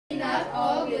not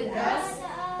all with us?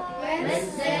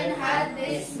 Whence then had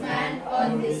this man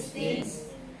all these things?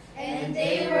 And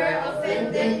they were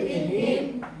offended in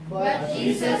him. But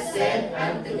Jesus said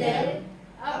unto them,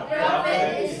 A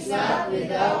prophet is not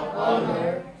without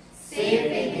honor, save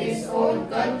in his own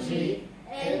country,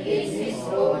 and in his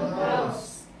own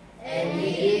house. And he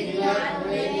did not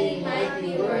many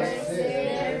mighty works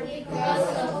there because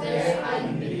of their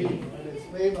unbelief. Let's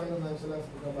pray. Panginoon namin sa last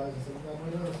pagkabasa sa mga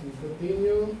Panginoon. As we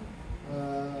continue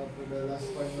for the last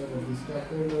part of this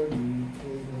chapter, Lord, we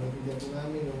pray na nabigyan po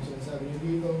namin yung sinasabi niyo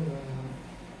dito na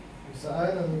kung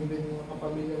saan ang ibig mga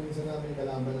kapamilya minsan namin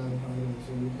kalaban namin, Panginoon.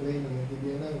 So we pray na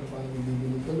nagtidiyan namin kung paano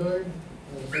bibigyan ito, Lord.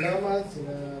 Salamat,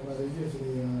 sina Mother Diyo,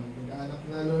 sila mag-aanak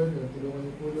na, Lord. Tulungan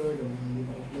niyo po, Lord, ang hindi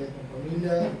pa kompleto ng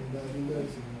pamilya, ang Daddy, Lord,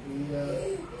 sina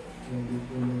Pia, yung hindi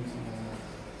po, Lord, sina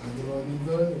Rodin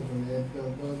doon, yung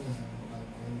Edgar doon,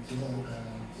 sila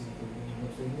sinatulong ng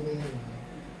Dr. Miren,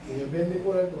 Kuya Bendy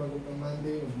po, tumagod ng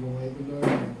Monday, magbungay ito, Lord,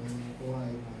 ang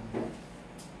kuha ay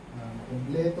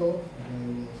kompleto,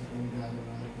 dahil sa pangigano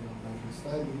namin po ng Bible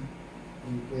study,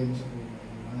 pwede siya po yung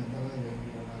mga dangan,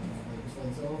 yung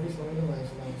sa office pa rin naman,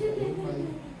 sa lang sa Wi-Fi,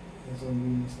 and so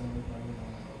meetings namin para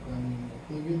mga upcoming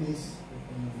activities,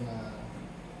 kung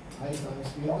ayos namin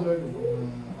Spirit Lord,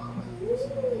 kung mga sa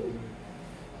mga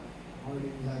holy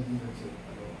lagi na siya.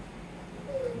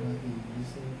 Natin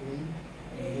listen to pray.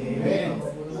 Amen.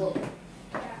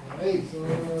 Okay, so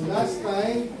last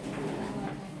time,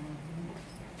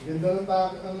 ganda ng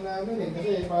ano namin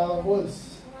kasi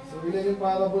parables. So, ilan yung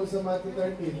parables sa Matthew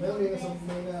 13? Pero may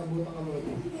naabutan ka mo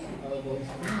ito. Parables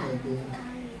sa Matthew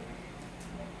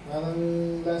 13. Parang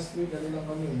last week, ano lang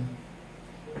kami.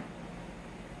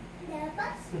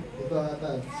 Ito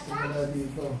ata, simula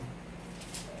dito.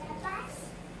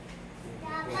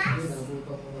 Okay,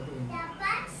 naabutan mo na ito.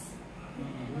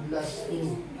 Yung last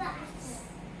two.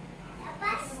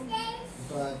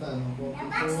 Ito ata, no?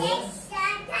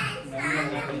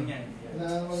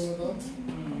 Naabutan mo ito?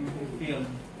 Field.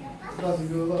 Ito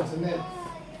siguro, sa net.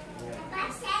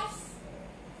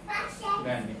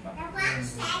 Gani pa.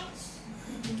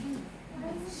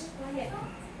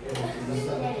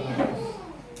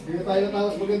 Hindi na tayo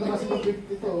natapos. Maganda kasi mag-pick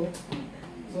ito.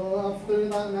 So,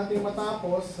 after natin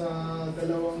matapos sa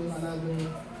dalawang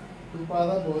two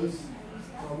parables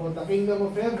about the kingdom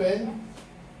of heaven.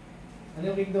 Ano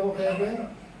yung kingdom of heaven?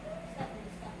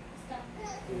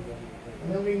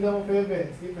 Ano yung kingdom of heaven,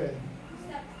 Stephen?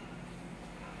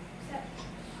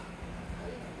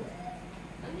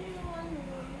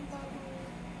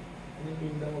 Ano yung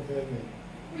kingdom of heaven?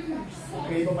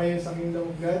 Okay pa ba yun sa kingdom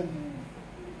of God?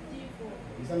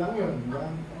 Isa lang yun, di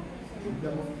ba?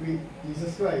 Kingdom of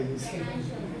Jesus Christ.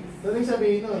 So, ano yung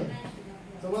sabihin nun?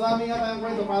 So, marami nga tayong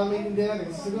kwento para maintindihan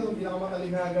natin. Kasi siguro,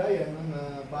 pinakamataligaga yan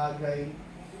na bagay,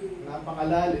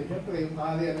 napakalalim. Siyempre, yung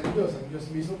kaharian ng Diyos. Ang Diyos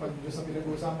mismo, pag Diyos ang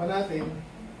pinag-uusapan natin,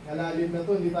 nalalim na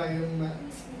to, hindi tayo yung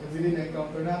everyday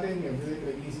na-encounter natin, everyday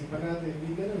pinag-iisipan natin,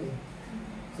 hindi ganun eh.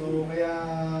 So, kaya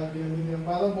ginamit ng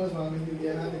parables, para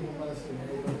maintindihan natin kung para sa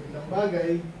ilang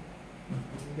bagay.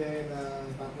 And then,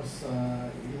 tapos,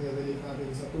 i-relate natin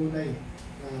sa tunay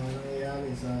na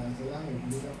nangyayari sa langit.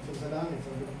 Hindi na siya sa langit,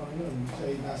 sabi ng Panginoon, siya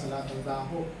ay nasa lahat ng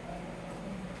dako.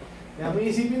 Kaya kung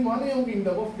isipin mo, ano yung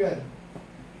kingdom of God?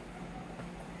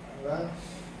 Diba?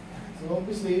 So,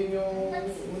 obviously, yung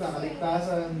una,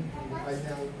 kaligtasan, yung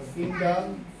kanyang kingdom,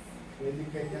 pwede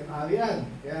kanyang harian.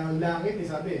 Kaya ang langit,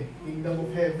 sabi, kingdom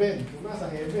of heaven. Yung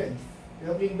nasa heaven.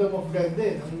 Pero kingdom of God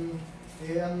din.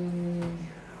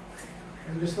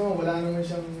 Ang Diyos naman, wala naman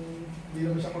siyang, hindi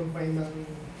naman siya confined ng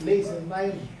place and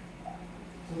time.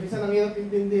 So, minsan ang hirap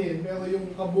intindihin, pero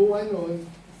yung kabuuan nun,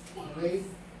 okay,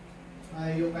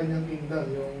 ay yung kanyang kingdom,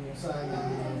 yung saan,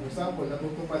 for example,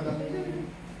 natutupad ang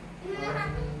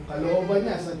kalooban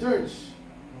niya sa church.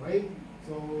 Okay?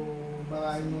 So,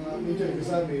 maraming mga picture,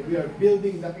 sabi, we are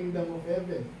building the kingdom of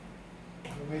heaven.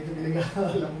 So, medyo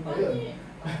pinag-aaralan mo pa yun.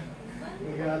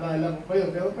 Pinag-aaralan mo pa yun.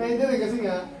 Pero pwede rin kasi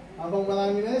nga, habang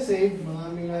marami na save,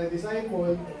 maraming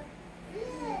disciple,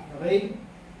 okay?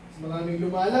 Maraming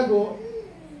lumalago.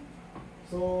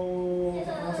 So,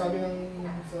 ang sabi ng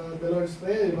sa the Lord's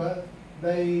Prayer, diba?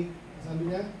 Sabi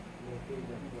niya,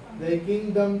 Thy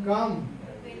kingdom come.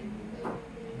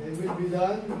 It will be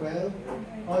done, well,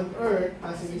 on earth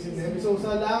as it is in heaven. So,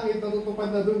 sa langit,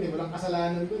 natutupad na dun eh. Walang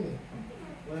kasalanan dun eh.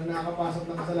 Walang nakakapasok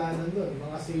ng kasalanan dun.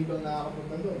 Mga saved ang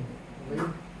nakakapunta dun. Okay?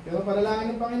 Pero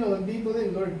panalangin ng Panginoon, dito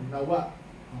rin, Lord, nawa.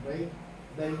 Okay?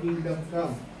 Thy kingdom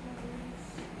come.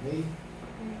 Okay?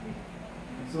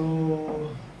 So,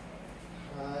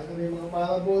 ito na yung mga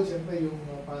parables. Siyempre, yung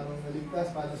paano naligtas,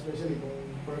 paano especially kung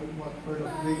pearl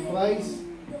of great price.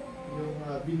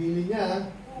 binili niya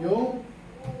yung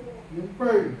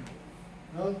pearl.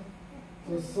 No?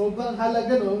 So, sobrang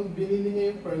halaga no, binili niya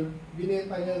yung pearl,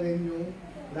 binenta niya rin yung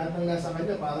lahat ng nasa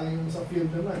kanya, parang yung sa field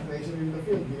naman, treasure in the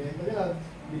field, binenta niya,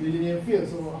 binili niya yung field.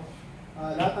 So,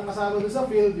 lahat ng kasama doon sa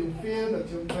field, yung field at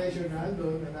yung treasure na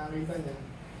doon, na nakita niya,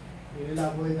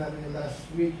 inelaborate natin yung last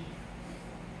week.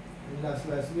 Yung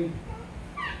last week.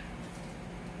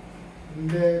 And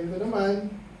then, ito naman,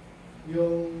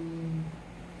 yung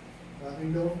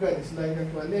kingdom of God is like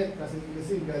unto a net, kasi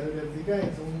God will every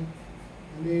kind. So,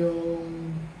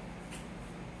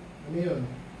 ano yun?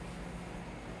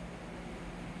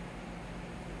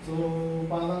 So,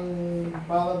 parang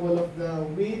parable of the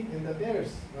wheat and the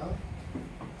tares. No?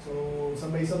 So,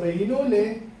 sabay-sabay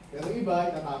hinuli, pero iba,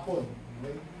 itatapon.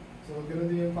 Okay? So, ganoon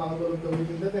din yung parable of the wheat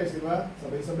and the tares, di ba?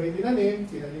 Sabay-sabay tinanim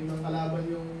ng kalaban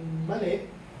yung mali,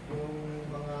 yung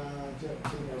mga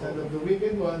child of the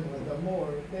wicked one, mga damo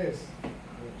or tares.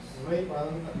 Okay,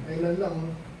 parang kailan lang,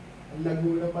 ang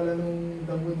lago na pala nung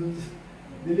damo dun.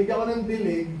 Dilig ako ng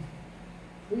dilig.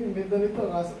 Uy, ang ganda nito.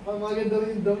 Maganda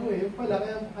rin yung damo eh. Yung pala,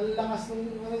 kaya ang lakas ng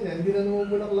ano niya, hindi na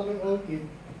namumulaklak yung orchid.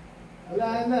 Wala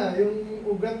na, yung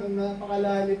ugat ang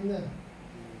napakalalim na.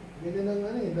 Ganyan ang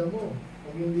ano eh, damo.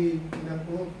 Pag hindi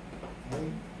pinaprove.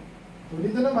 Okay. So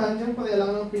dito naman, siyempre,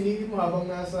 alam nang piliin mo habang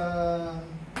nasa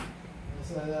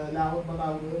lakot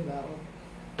matawag doon, lakot.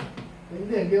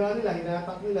 Hindi, ang ginawa nila,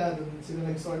 hinatak nila, doon sila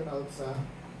nag-sort out sa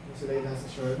kung sila yung nasa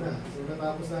shore na. So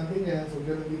natapos natin yan, so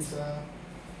gano'n din sa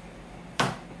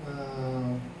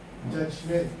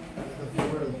judgment of the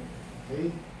world.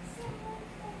 Okay?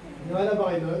 Naniwala ba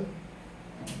kayo doon?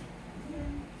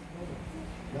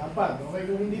 Dapat. Okay,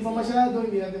 kung hindi pa masyado,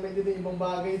 hindi natin maintindihan ibang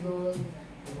bagay doon.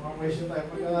 Yung mga question tayo,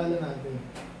 pag-aralan natin.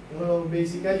 Pero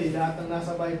basically, lahat ng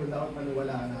nasa Bible, dapat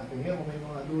maniwalaan natin. Ngayon, kung may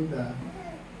mga duda,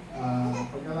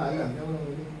 pag-aralan.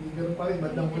 Hindi gano'n pa rin,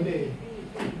 bandang huli.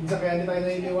 Minsan kaya hindi tayo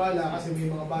naniniwala kasi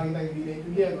may mga bagay tayo hindi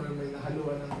naintindihan or may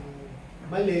nahaluan ng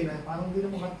mali na parang hindi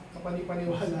na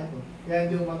kapani-paniwala to. Kaya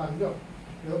hindi mo matanggap.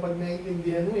 Pero pag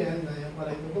naiintindihan mo yan, na yan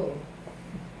pala ito to,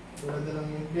 tulad na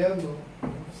ng impyerno,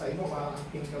 sa ito parang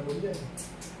unthinkable yan.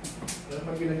 Pero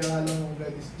pag pinag-aralan mo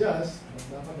God is just,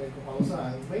 dapat ay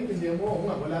kupausahan, maintindihan mo,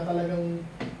 nga,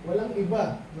 walang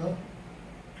iba, no?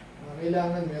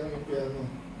 Kailangan merong impyerno.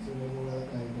 So, mamula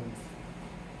tayo doon.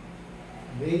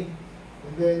 Okay?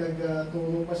 And then,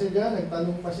 nagturo pa siya dyan,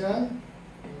 nagtanong pa siya.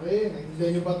 Okay,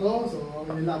 naiintindihan nyo ba ito? So,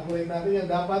 nilelaborate natin yan.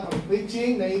 Dapat, ang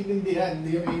preaching, naiintindihan.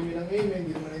 Hindi yung amen ng amen,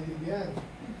 hindi naman naiintindihan.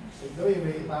 Ito,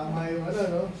 may tama yung ano,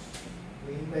 no?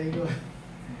 Nahintay ko.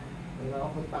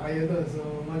 Nakapunta kayo doon.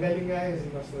 So, magaling nga yun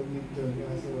si Pastor Victor.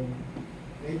 So,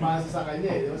 may pasa sa kanya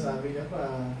eh. Diba? Sabi niya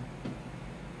pa,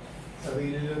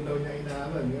 sarili lang daw niya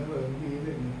inaaral. Hindi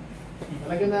rin.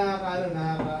 Talaga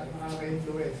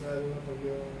nakaka-influence. Lalo na pag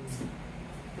yung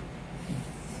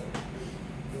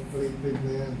printed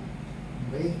na yan.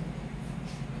 Okay?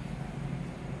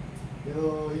 Pero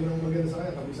yun ang maganda sa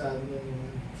kanya, kabisado niya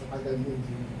sa tagal yun.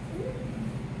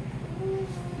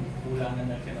 Kulangan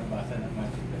na siya nabasa ng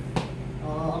Matthew.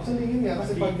 Actually yun nga,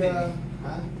 kasi pag...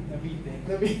 Nabitin.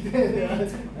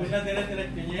 Una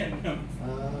diretso niya yan.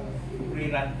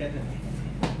 Pre-rant ka na.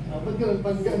 Ba't gano'n?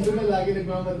 Pag andun na lagi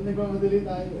nagmamadali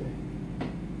tayo eh.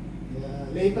 Yeah.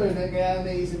 Later, kaya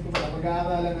naisip ko pala,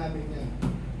 pag-aaralan natin yan.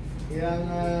 Kaya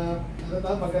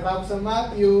pagkatapos ng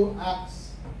Matthew,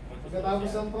 Acts,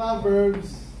 pagkatapos ng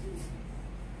Proverbs,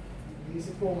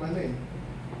 naisip ko kung ano eh.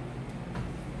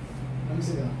 Ano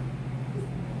sila?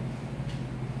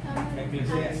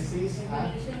 Ecclesiastes.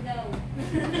 Revelation daw.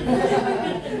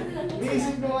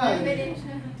 Naisip ko nga eh.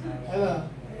 Ano?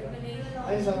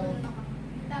 Ay, sa...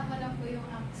 Tama lang po yung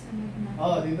Acts.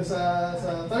 Dito sa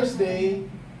Thursday,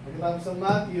 pagkatapos ng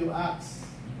Matthew, Acts.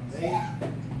 Okay?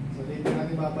 So, later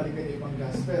natin babalikan yung ibang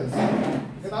Gospels.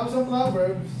 Pagkatapos ng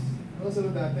Proverbs, ano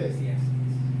sunod natin?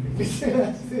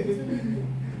 Ecclesiastes.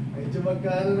 Medyo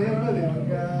magkaano na yan ba?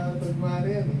 Magkatugma na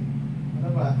yan eh.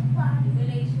 Ano ba?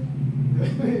 Revelation.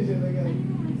 Revelation na yan. Ano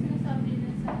yung sinasabi na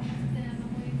sa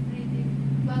tinanong ko yung reading?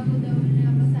 Bago daw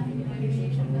nila basahin yung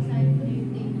Revelation, basahin ko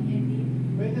yung Diadem.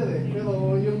 Pwede rin.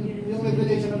 Pero yung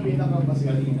Revelation ang pinaka-basic.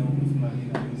 Malinaw, mas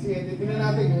malinaw. Sige, tingnan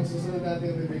natin yung susunod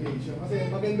natin yung Revelation. Kasi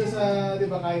maganda sa, di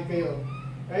ba,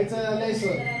 kahit sa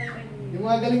lesson, yung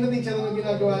mga galing na teacher na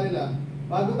ginagawa nila,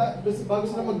 bago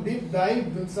sila mag-deep dive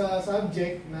dun sa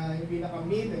subject na yung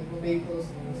pinaka-meat and potatoes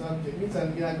ng subject,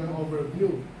 minsan ginagawa ng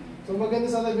overview. So maganda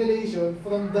sa Revelation,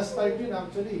 from the start yun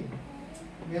actually.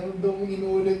 Meron doon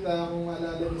inulit kung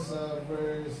maalala nyo sa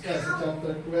sa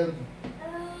chapter 12.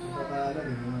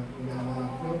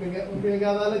 Kung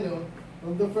pinag-aaralan nyo,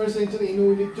 from the first century,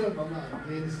 inulit yun.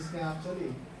 Genesis nga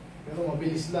actually. Pero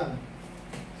mabilis lang.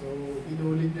 So,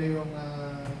 inulit niya yung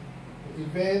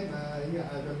event na yun nga,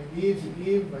 Adam and Eve, si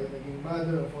Eve ay naging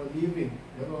mother of all living.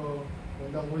 Pero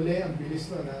hanggang huli, ang bilis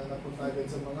no, na napunta agad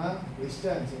sa mga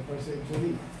Christians sa first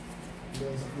century.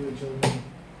 Hanggang sa future mo.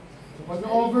 So, pag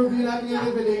na-overview natin yung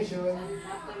Revelation,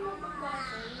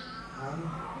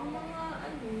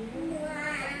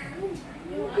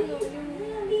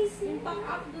 yung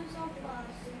back-up dun sa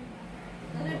past.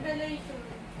 Revelation.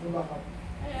 ano back-up?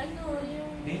 Ay, ano,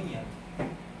 yung... Daniel.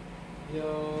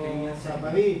 Yung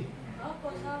summary. Opo,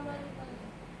 summary pa.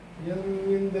 Yung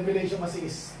Revelation kasi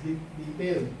is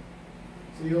detail.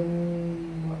 So yung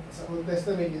sa Old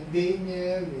Testament, yung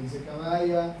Daniel, yung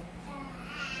Zechariah,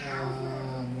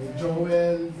 may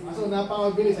Joel. So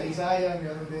napakabilis. Sa Isaiah,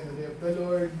 meron din the Day of the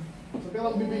Lord. So pero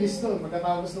ang bibilis nun.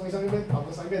 Pagkatapos ng isang event,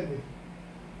 tapos agad eh.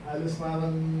 Halos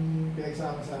parang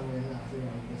pinagsama-sama yun na kasi yung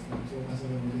Old Testament. So nasa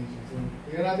Revelation. So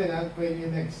tingnan natin ha, pray nyo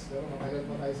next. Pero matagal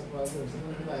pa tayo sa Proverbs.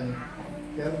 Ano pa tayo?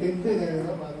 13 din eh,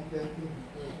 parang 13.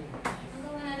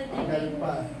 Tagal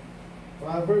pa.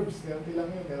 Proverbs, 30 lang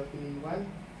yun, 31.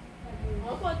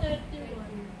 Opo, 31.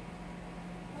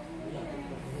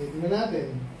 Tingnan natin.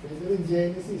 Pwede rin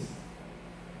Genesis.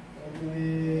 Pwede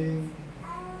rin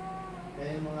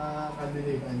kaya yung mga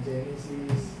candidate ang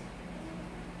Genesis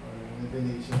or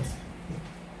Revelation.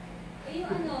 Yung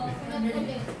ano,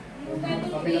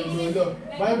 Kapilang dulo.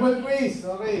 Bible quiz!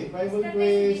 Okay, Bible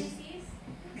quiz.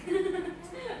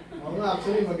 Oo nga,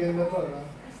 actually maganda to. No?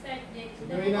 So,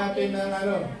 gawin natin ng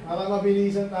ano, para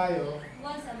mabilisan tayo.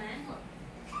 Once a man?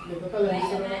 Ito talaga, hindi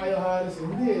ko naman kayo halos.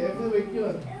 Hindi, every week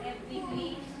yun. Every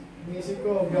week? Inisip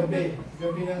ko, gabi.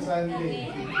 Gabi ng Sunday.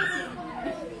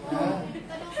 Ha?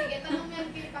 Sige, tanong mo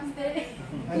yung kay Pastor.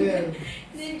 Ano yan?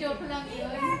 Hindi, joke lang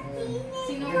yun.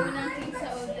 Sino unang king sa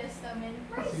Old Testament?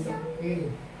 Sino? King.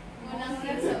 Unang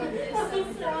king sa Old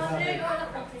Testament.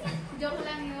 Joke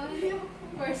lang yun.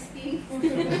 First king.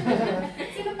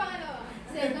 Sino pangalawa?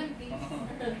 Second king.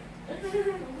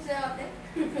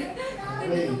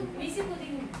 Okay. Busy po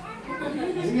din.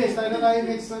 Sige, start na tayo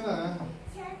next na ha.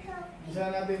 Isa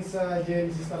natin sa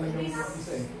Genesis talaga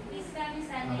mag-umpisa eh. This coming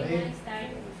Sunday Okay. na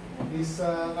start. This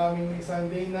coming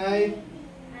Sunday night,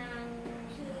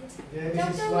 Genesis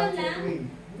Chapter 1 1 to lang? 3.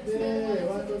 Hindi,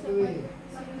 1 to 3.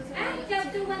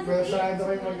 Chapter 1 to Pero 3. saan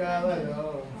kayo mag-aaral,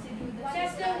 oo.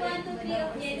 Chapter 1 to 3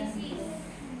 of Genesis.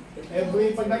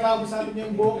 Pag natapos natin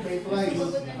yung book, may prize. Ha?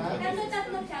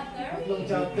 Tatlong chapter? Tatlong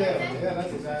chapter. Ayan,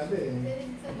 nasa sabi eh.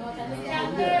 Tatlong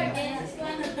chapter, Genesis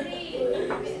 1 to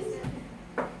 3.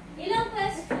 Ilang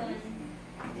question?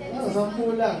 Ano,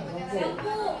 10 lang. 10. 10.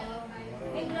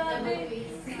 Eh, grabe.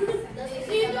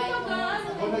 Sino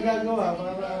mag-ano? Ako nagagawa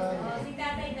para... Si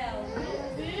tatay daw.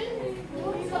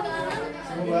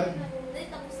 Ano ba? Hindi,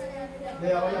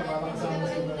 ako lang, para kasama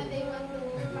sa iba.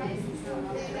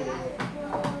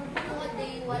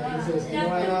 So,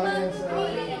 ginawa namin yan sa...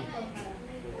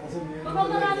 Baka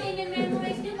marami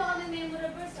in-memorize nyo, baka may memory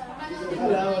verse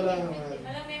Wala naman.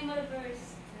 Walang memory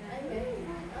verse.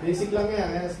 Basic lang yan,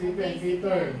 eh, Stephen,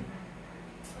 Peter.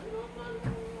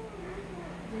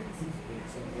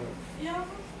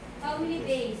 How many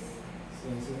days?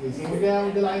 Sige, so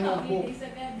magdala kayo ng book.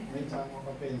 May tsaka mga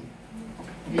papel.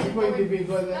 Hindi po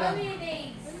individual na How lang. many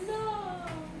days?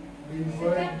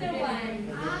 Billboard. Chapter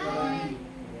 1.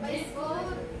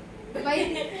 By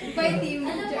team.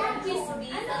 Ano ba? Quiz B?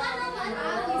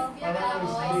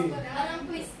 Parang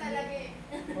quiz talaga eh.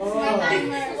 Oo. May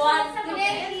timer. One.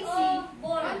 Kunyari, easy.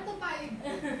 Board. 1 to 5.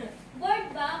 Board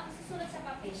ba? Susulat sa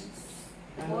papel.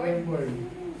 Ano yung board?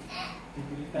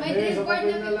 May Ayun, sa grade board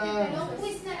papel na na lang. long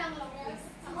quiz na lang, long quiz.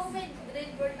 Ako may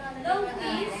grade board na. Long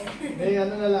quiz? Hindi,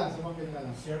 ano na lang, sa papel na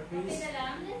lang. Share Okay please. na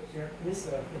lang. Share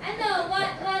please. Ano? One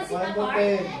seat 1 to apart?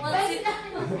 10. One seat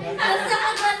apart.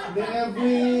 Then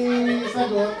every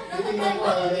sagot, titingnan ko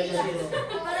ano yung sagot.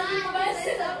 Parang one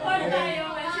seat apart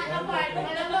tayo. One seat apart.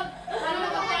 Parang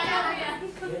magkakala ko yan.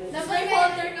 May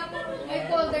folder ka po. May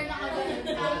folder na kagad.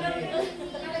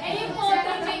 Eh, yung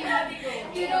folder may gabi ko.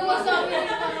 Kinuha sa amin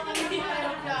na parang kami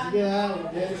nakaroon. Sige ha,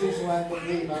 Genesis 1 to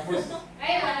 3. Tapos,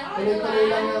 Ay, wala. tuloy-tuloy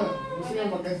lang yun. Gusto nyo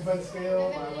mag-advance kayo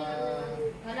para...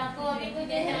 Wala ko. Hindi ko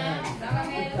din ha. Baka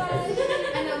meron.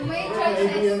 Ano, may Kaya,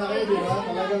 choices. idea na kayo, di ba?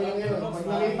 Talagang lang yun. Pag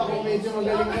nakita ko medyo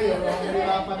magaling kayo,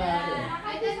 mahirapan natin.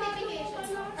 Identification.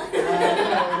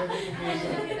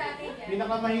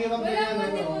 Pinakamahirap na yan,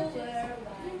 ano,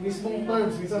 mismong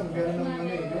terms, minsan gano'n ng ano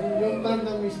eh. Yung term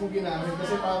na mismo ginamit,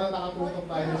 kasi para nakatutok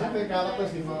tayo. Siyempre,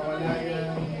 characters, di mawala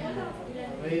yan.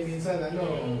 Okay, minsan, ano,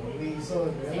 reason,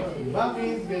 gano'n.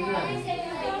 Bakit? Ganyan.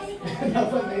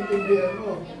 Dapat naintindihan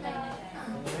mo. Okay?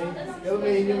 Pero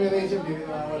may enumeration, di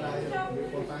mawala yun.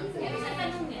 Importante. Sa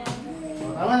tanong yan.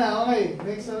 Tama na, okay.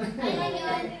 Next na.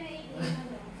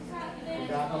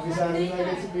 Kakabisado na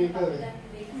agad si Peter.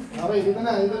 Okay, dito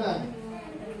na.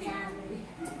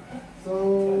 So,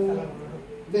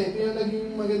 ito yung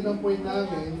naging magandang point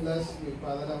namin last week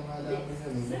para lang malaman nyo.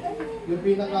 Yung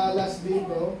pinaka-last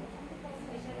dito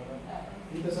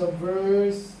sa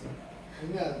verse,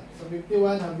 sa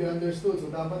 51, have you understood? So,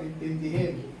 dapat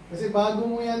intindihin. Kasi bago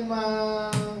mo yan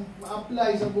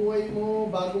ma-apply sa buhay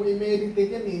mo, bago mo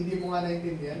i-meditate yan, hindi mo nga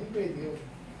naintindihan, pwede yun.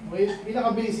 Okay?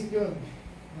 Pinaka-basic yun.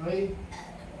 Okay?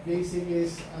 Basic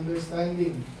is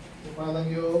understanding. So, parang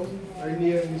yung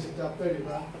earlier in this chapter, di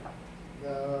ba?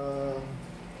 The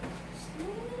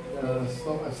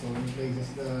stop us, no? It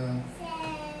places the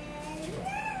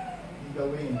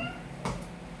way.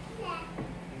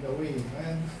 The way,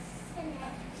 man.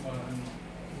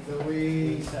 The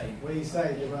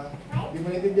wayside, di ba? Hindi mo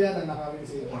naintindihan na nakawin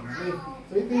sa ito. Okay.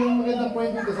 So ito yung magandang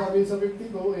point dito, sabi sa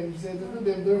 52, and he said unto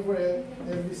them, therefore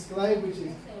every scribe which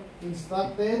is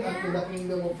instructed unto the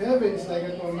kingdom of heaven is like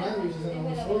unto a man which is an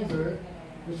householder,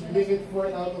 which bringeth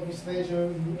forth out of his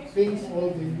treasure things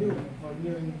old and new, or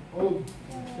new and old.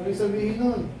 So yung sabihin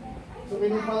nun, so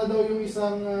kinumpala daw yung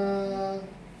isang,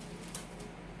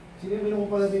 sino yung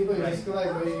kinumpala dito? Yung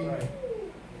scribe,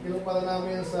 kinumpara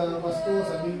namin yan sa pasto,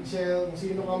 sa teacher, kung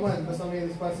sino ka man, basta may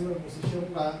responsible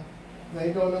posisyon ka, na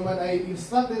ikaw naman ay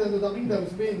instructed unto the kingdom.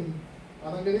 Sabihin,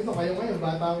 parang ganito, kayo ngayon,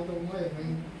 bata ko ito ngayon,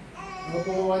 may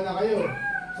naturuan na kayo.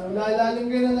 So, lalalim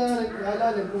kayo na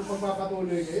lalalim kung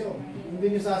pagpapatuloy kayo. Hindi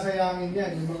nyo sasayangin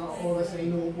yan, yung mga oras na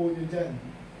inuupo nyo dyan.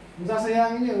 Kung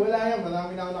sasayangin nyo, wala yan,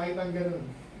 marami na ako nakitang ganun.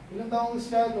 Ilang taong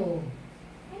Kristyano?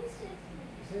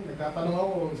 Kasi nagtatanong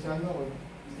ako, Kristyano ako.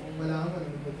 Gusto kong malaman,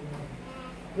 ano ba ito?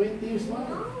 20 years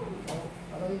na.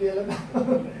 Parang hindi alam na.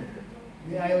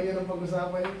 Hindi ayaw niya ng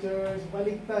pag-usapan yung church.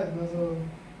 Baliktad. No? So,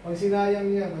 pag sinayang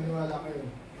niya, maniwala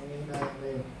kayo. Ang hinayang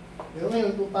kayo. Pero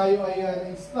ngayon, kung tayo ay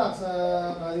in-stock sa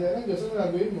karya ng Diyos, ano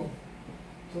gagawin mo?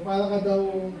 So, para ka daw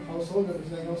householder.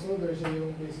 Kasi like householder, siya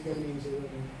yung basically, siya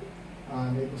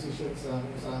yung may position sa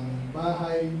isang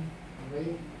bahay.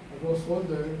 Okay?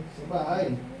 Householder sa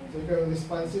bahay. So, ikaw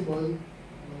responsible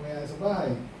ng mayroon sa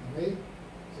bahay. Okay?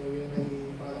 So, yun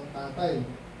ay parang tatay.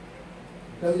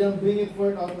 Sabi niyang, bring it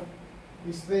forth out of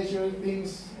his treasure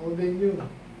things old and new.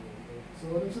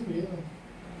 So, anong sabihin?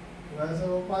 Diba?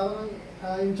 So, parang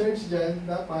in church dyan,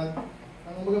 dapat,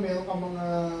 ang umaga meron ka mga,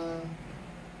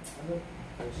 ano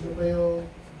ba yung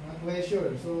mga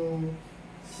treasure. So,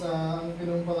 ang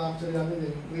kinumpara actually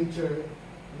natin yung preacher,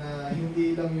 na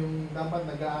hindi lang yung dapat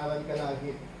nag-aaral ka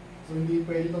lagi. So, hindi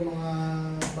pwede itong mga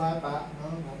bata,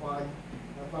 no?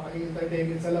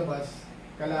 Napaka-entertainment sa labas,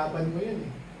 kalaban mo yun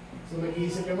eh. So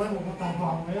nag-iisip ka man, magpatapa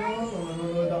ako ngayon,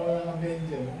 manonood ako ng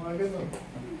Avenger, mga gano'n.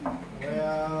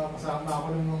 Kaya kasama ako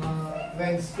ng mga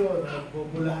friends ko,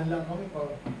 nagbubulahan lang kami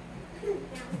pa.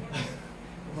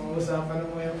 Mga usapan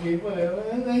ng mga young people eh.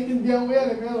 Naintindihan ko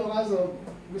yan eh, pero kaso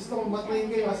gusto ko matrain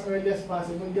kayo as early as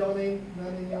possible. Hindi ako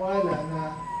naniniwala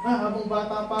na habang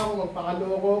bata pa ako,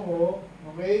 magpakaloko ko,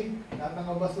 okay? Lahat ng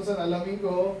kabastusan, alamin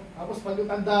ko. Tapos pag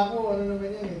tanda ko, ano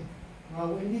naman yan eh.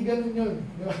 Hindi ganun yun.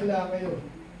 Wala kayo.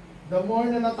 The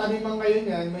more na nataniman kayo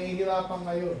niyan, mahihirapan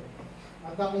kayo.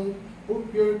 At kung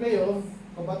pure kayo,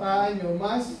 kabataan nyo,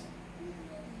 mas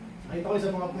nakita ko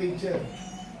sa mga preacher.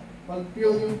 Pag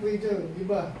pure yung preacher,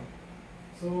 iba.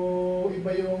 So,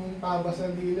 iba yung tabas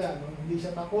ng dila. No? Hindi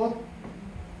siya takot.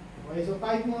 Okay, so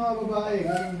kahit mga babae,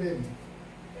 ganun din.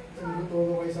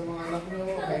 Tuturo kayo sa mga anak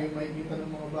nyo, kayo makikita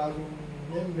ng mga bagong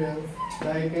member,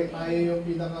 dahil kayo tayo yung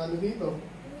pinaka dito,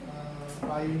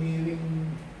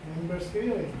 pioneering members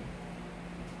kayo eh.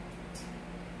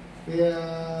 Kaya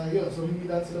yun, so hindi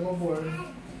lahat sila maborn.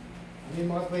 Ano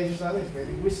yung mga treasures sa atin,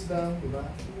 pwede wisdom, di ba?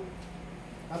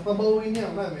 At pabawin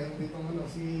niya, meron dito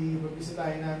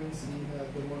babisitahin namin si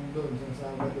Dumon doon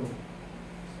sa Sabado.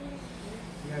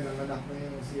 Yan, ang anak na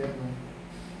yun, si ano.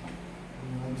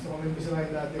 Gusto ko rin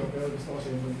bisitahin dati, pero gusto ko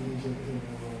siya mag-initiate kasi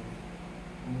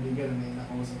ang legal na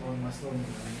nakausap ko ang maston.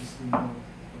 Gusto ko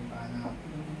puntaan na.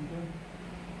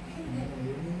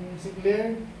 Yung si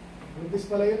Claire, buntis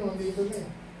pala yun, dito na eh.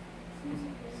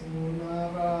 So,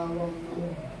 nakakawang ano.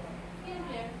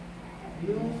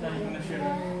 Yung share natin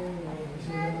yung mga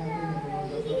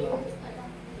data.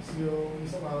 Kasi yung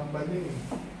isa parang baling eh.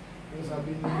 Yung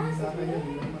sabi niya sa akin yun,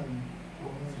 hindi naman.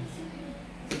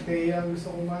 Si Thea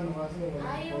gusto ko mano kasi walang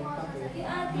contact eh.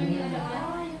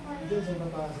 Diyan sa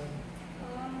batasan.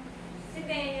 Si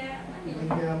Thea, ano?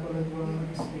 Kaya pala ko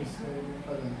ng space kaya yung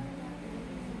pala.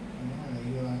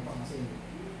 Nahihirapan pa kasi.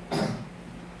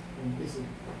 Kumpis eh.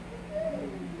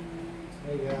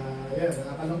 Kaya, yan,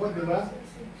 nakakalungkot, di ba?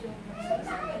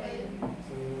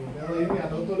 So, pero So yun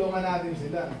nga, tutulungan natin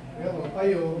sila. Pero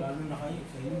kayo, Lalo na kayo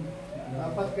sa inyo.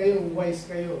 dapat kayo, wise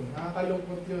kayo.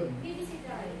 Nakakalungkot yun. BBC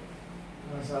tayo.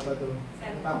 Sabado.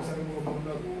 Tapos sa mga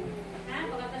bunot. Ha?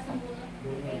 Pagkatas ng bunot?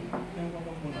 Okay. Saan ka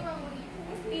pa muna?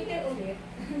 Peter ulit.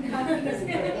 Ang dami kasi.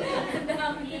 Ang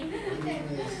dami.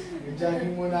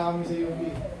 Nag-jogging muna kami sa UP.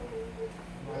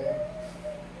 Okay.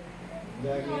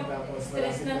 Jogging tapos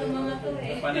Stress na ng mga to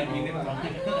eh. Panaginip pa.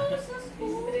 Stress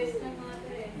na mga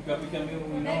to eh. Gabi kami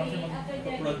umuwi na kasi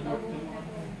mag-upload work to.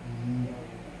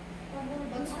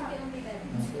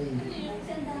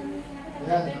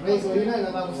 Yan, okay, so yun na,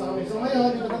 natapos na kami. So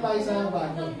ngayon, dito na tayo sa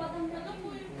bago.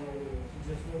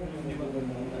 Hindi ba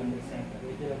understand?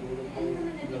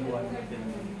 Labuan natin.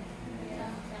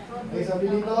 Okay, sabi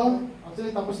dito,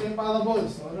 actually tapos na yung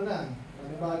parables. So ano na,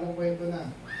 panibagong kwento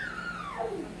na.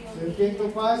 So it came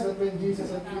to pass that when Jesus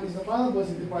had finished the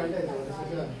parables, he departed. So ano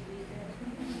siya?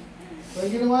 So ang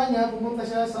ginawa niya, pumunta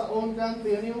siya sa own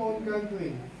country. Ano yung own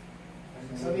country?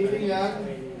 Sarili niya.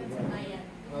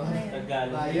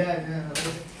 Tagalog. Bayan.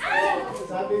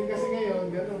 Sa atin kasi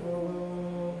ngayon, gano'n po.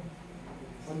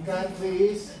 Some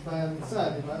countries,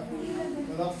 bansa, di ba?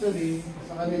 But actually,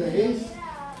 sa kanila is,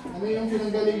 ano yung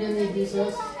pinanggalingan ni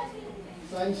Jesus?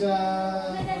 Saan siya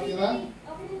nakatira?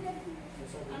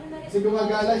 Kasi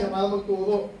gumagala siya para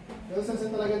magturo. Pero saan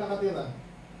siya talaga nakatira?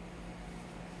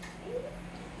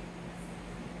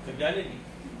 Sa Galilee.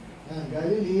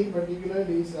 Galilee,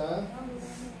 particularly sa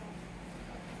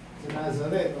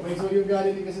Nazareth. Okay, so yung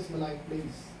Galilee kasi is malaking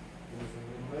place.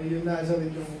 Okay, yung Nazareth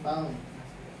yung town.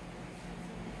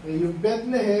 Okay, yung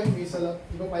Bethlehem,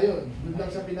 iba pa yun. Doon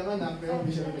lang siya pinanganak, pero hindi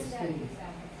siya nag-stay.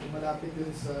 So, malapit din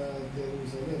sa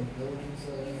Jerusalem. Pero yung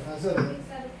sa Nazareth,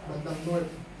 bandang north.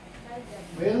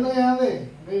 Mayroon nangyari.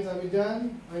 Okay, sabi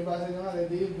dyan, may basa nyo nga,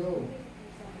 ready, go.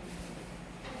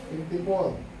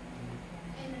 54.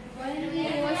 When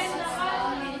he was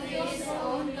found in his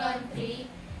own country,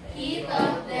 he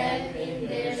taught them in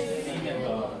their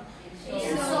synagogue,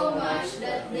 insomuch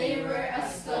that they were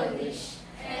astonished,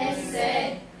 and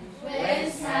said,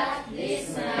 Whence hath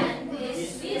this man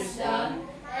this wisdom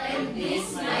and these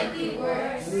mighty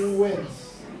works?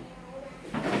 Whence?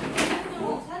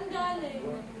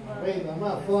 Okay,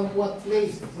 tama. From what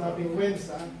place? Sabing whence,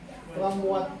 ha? From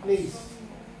what place?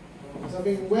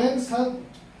 Sabing whence hath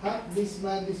this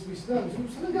man this wisdom? So,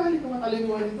 saan nagaling ang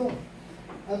matalinuhan nito?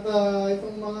 At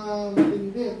itong mga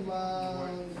matindi at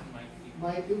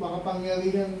mighty,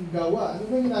 makapangyarihan gawa. Ano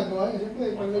ba yung ginagawa niya?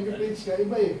 Siyempre, pag nag-preach ka,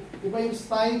 iba eh. Iba yung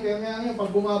style. Kaya nga, pag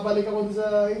bumabalik ako doon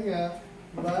sa inyo,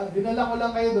 diba? Dinala ko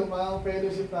lang kayo doon, mga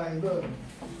fellowship tayo doon.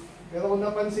 Pero kung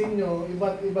napansin nyo,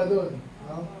 iba't iba doon.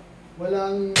 No?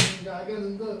 Walang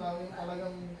gagawin doon.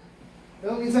 Talagang,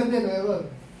 pero minsan din, meron.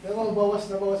 Pero bawas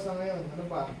na ngayon. Ano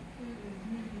pa?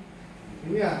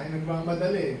 Yun nga,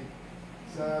 nagmamadali.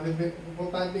 Sa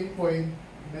importante point,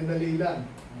 nadali lang.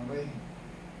 Okay?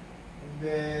 And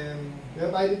then, pero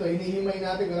tayo dito, hinihimay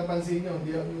natin kung napansin nyo.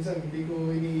 Minsan, hindi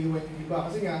ko iniiwan yung iba.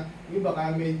 Kasi nga, yung iba,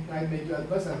 kahit medyo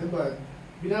advance na, diba?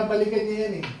 Binabalikan niya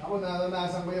yan eh. Ako,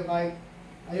 naranasan ko yun kahit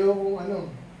ayokong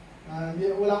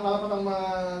walang karapatang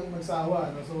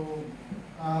magsawa. No? So,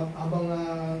 habang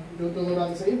tutulungan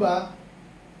natin sa iba,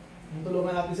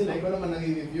 tulungan natin sila, ikaw naman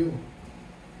nag-review.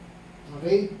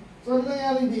 Okay? So, ano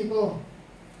nangyari dito?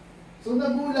 So,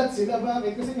 nagulat sila.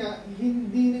 Bakit? Kasi nga,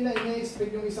 hindi nila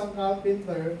ina-expect yung isang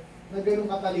carpenter na ganun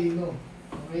katalino.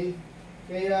 Okay?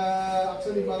 Kaya,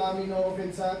 actually, marami na-offend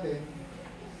sa atin.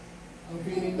 Ang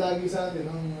feeling lagi sa atin,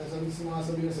 ang sabi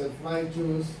na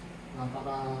self-righteous,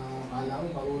 nakakala mo,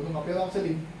 marunong ka. Pero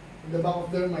actually, in the back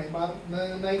of their mind,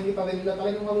 nakikita rin nila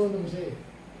talagang marunong siya eh.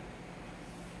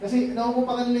 Kasi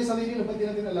nakukumpakan nila yung sarili nila, ba't di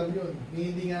natin alam yun?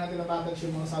 Hindi nga natin natatouch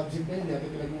yung mga subject na yun, hindi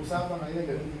natin pinag-uusapan, kaya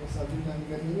ganun yung subject natin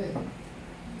ganun eh.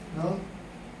 No?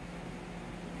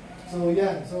 So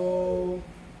yan, so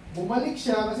bumalik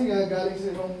siya kasi nga galing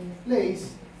sa ibang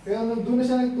place, pero nung doon na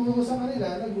siya nagturo sa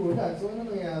kanila, nagulat. So ano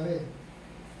nangyari?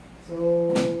 So,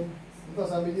 ito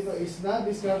sabi dito, is not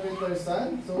this carpenter's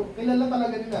son? So, kilala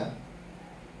talaga nila.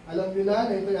 Alam nila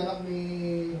na ito yung anak ni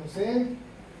Jose.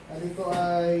 At ito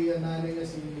ay ang nanay niya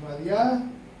si Maria.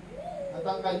 At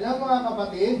ang kanyang mga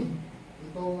kapatid,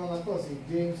 itong mga to, si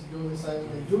James, Joseph,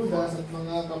 Simon, and Judas, at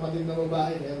mga kapatid na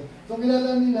babae. So,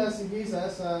 kilala nila si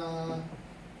Jesus sa,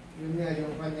 yun nga,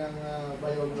 yung kanyang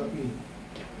biography.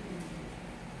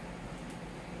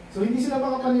 So, hindi sila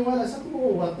makapaniwala. Saan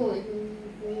kumukuha to?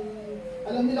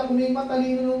 Alam nila kung may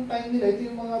matalino nung time nila, ito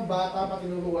yung mga bata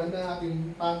patinuruan na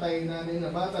ating tatay na nila,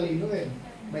 matalino rin.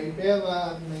 May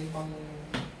pera at may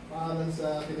paaral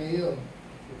sa Ateneo.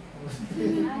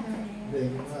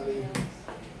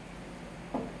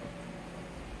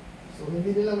 So, So,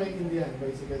 hindi nila maintindihan,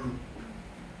 basically.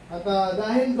 At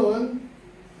dahil doon,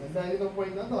 dahil itong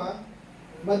point na to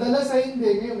madalas sa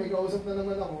hindi, ngayon may kausap na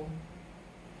naman ako.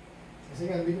 Kasi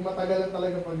nga, hindi ko matagalan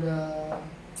talaga pag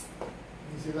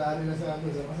siraan nila sa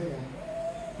amin. Kasi nga,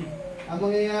 ang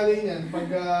mangyayari niyan, pag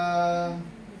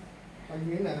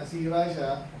yun na, nasira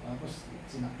siya, tapos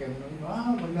sinakyan ng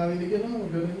iba, pag narinig yun,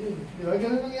 gano'n yun. Di ba,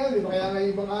 gano'n nangyari. Kaya nga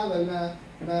ibang aral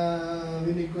na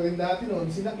rinig ko rin dati noon,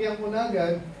 sinakyan ko na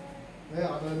agad. Kaya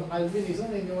katulad ng Calvinist,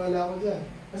 naniniwala ko dyan.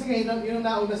 Kasi ngayon, yun ang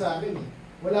nauna sa akin eh.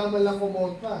 Wala man lang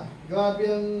kumonta. Grabe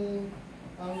ang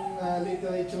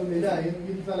literature nila.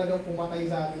 Yun talagang pumatay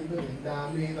sa atin doon. Ang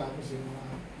dami, tapos yung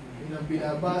ang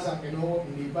binabasa, kinuha,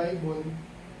 hindi Bible.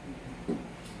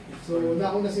 So,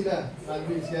 nauna sila.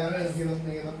 Calvinist, kaya ngayon,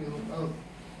 hirap yung out.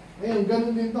 Ngayon,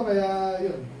 ganun din to, kaya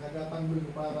yun, nagatanggol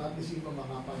ko para at least yung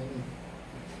makakapain.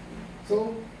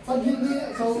 So, pag hindi,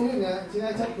 so yun nga,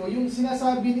 sinachat ko, yung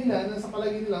sinasabi nila na sa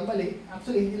palagi nila mali,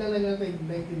 actually hindi lang nila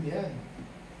naintindihan.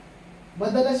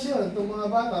 Madalas yun, itong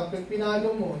mga bata, pag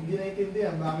pinalo mo, hindi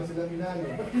naintindihan bakit sila pinalo.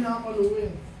 Ba't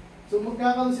pinakaluin? So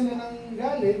magkakaroon sila ng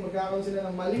galit, magkakaroon sila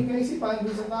ng maling kaisipan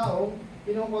dun sa tao,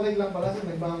 pinokorek lang pala sa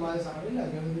nagmamahal sa kanila.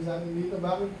 Ganun din sa atin dito,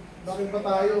 bakit ba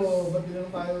tayo, ba't din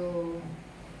lang tayo,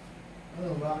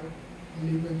 bakit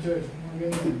hindi ng church, mga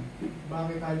ganyan.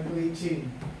 Bakit tayo preaching?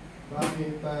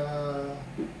 Bakit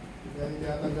dahil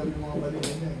tinatanggap yung mga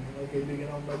balikan niya, may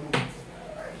kaibigan ng balikan.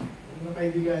 Yung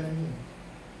kaibigan niya.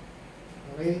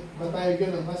 Okay? Ba't tayo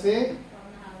ganun? Kasi,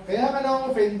 kaya ka na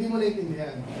offend, hindi mo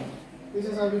naintindihan. Yung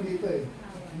sasabi dito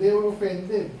they were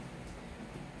offended.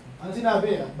 Ano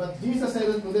sinabi But Jesus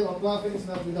said unto them, a prophet is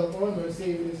not without honor,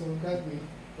 save in his own country,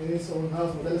 in his own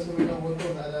house. Madalas ko rin ang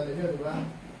konto, naalala niyo, di ba?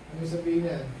 Ano yung sabihin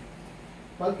niya?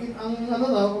 Pag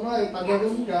kumari,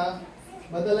 tagalong ka,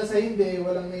 madalas sa hindi,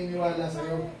 walang naniniwala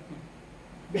sa'yo.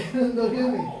 Ganun daw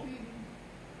yun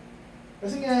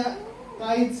Kasi nga,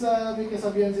 kahit may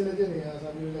kasabihan sila dyan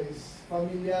sabi nila is,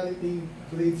 familiarity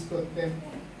breeds contempt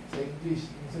sa English.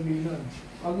 Yung sabihin nun.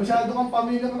 Pag masyado kang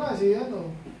pamilya ka kasi,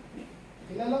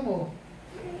 kilala mo.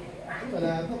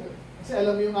 Wala ito. Kasi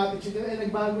alam mo yung attitude nila,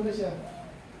 nagbago na siya.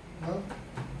 No?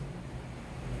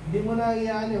 Hindi mo na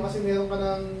iyaan kasi meron ka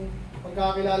ng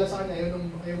pagkakilala sa kanya, ayaw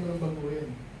mo nang baguhin.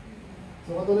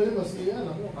 So katulad nito,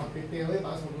 kapitero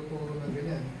tapos magtuturo ng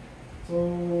ganyan. So,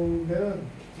 gano'n.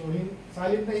 So, sa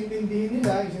halip na intindihin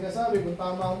nila, yung sinasabi kung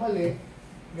tama o mali,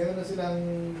 gano'n na silang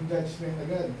judgment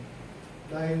agad.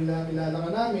 Dahil kilala ka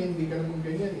namin, hindi ka naman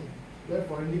ganyan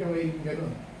Therefore, hindi ka magiging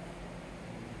gano'n.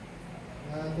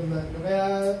 Kaya,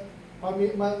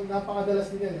 napakadalas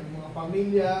din yan. Yung mga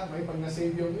pamilya, may pag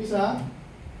na-save yung isa,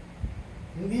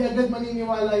 hindi agad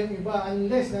maniniwala yung iba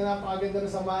unless na napakaganda na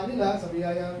samahan nila sa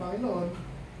biyaya ng Panginoon.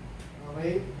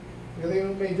 Okay? Pero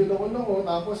yung medyo loko-loko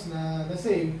tapos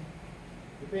na-save,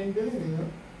 depende rin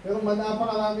Pero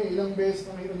napakarami, ilang beses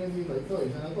nakita nyo dito. Ito,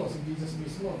 isa na to, si Jesus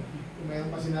mismo. Kung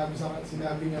mayroon pa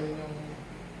sinabi niya rin yung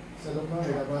sa loob na,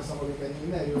 nabasa ko rin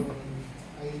kanina, yung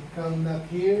I come not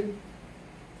here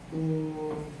to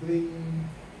bring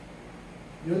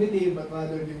unity but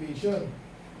rather division.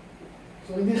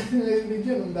 So hindi natin narinig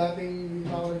yun nung dating hindi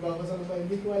pa ako nagbabasa ng tayo.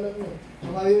 Hindi ko alam yun.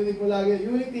 Ang marinig mo lagi,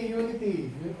 unity.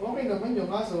 Okay naman yun.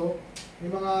 Kaso, may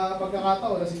mga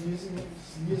pagkakataon na si Jesus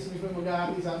mismo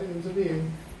mag-ahati sa atin. Ibig sabihin,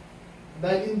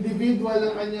 dahil individual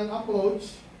ang kanyang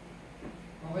approach,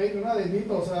 okay, kunwari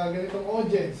dito sa ganitong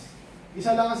audience,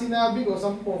 isa lang ang sinabi ko,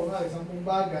 10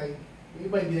 bagay. Yung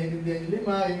iba hindi naintindihan yung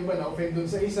 5, yung iba na-offend dun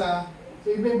sa isa.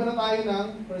 So iba-iba na tayo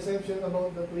ng perception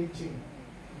about the preaching.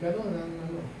 Ganon ang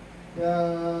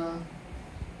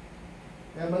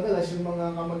Kaya madalas yung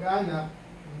mga kamag-anak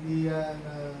hindi yan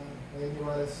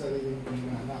naniniwala sa sarili ng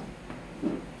pag-anak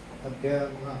at kaya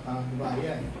mga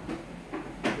kababayan.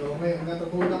 So ngayon,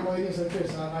 natutunan ko yun sa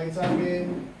church. Kahit sa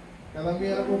akin,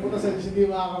 karamihan na pupunta sa church,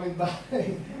 hindi makakamit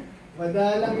bahay.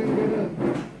 Madalang yung gano'n.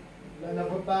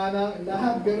 Napunta na,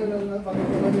 lahat gano'n ang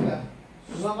pagkakaman nila.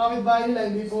 Yung mga kapitbahay nila,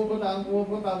 hindi pupunta,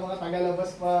 mga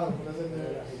tagalabas pa. Pupunta sa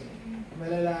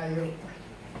malalayo.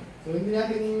 So hindi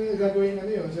natin gagawin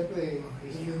yun. Siyempre,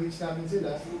 i-reach natin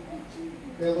sila.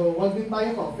 Pero huwag din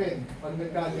tayo ma-offend pag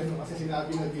nagkagano kasi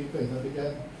sinabi na dito Sabi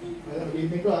dyan,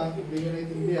 ulitin ko hindi nyo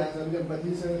naintindihan. Sabi dyan, but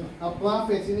a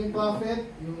prophet, sino yung prophet?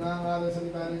 Yung nangangaral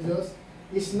salita ng Diyos,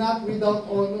 is not without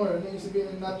honor. Ano yung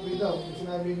sabihin ng not without? Kung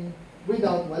sinabing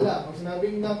without, wala. Kung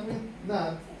sinabing not,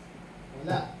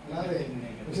 wala. Wala rin.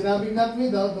 Kung sinabing not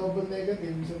without, double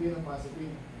negative, yung sabihin ng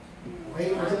positive. Okay,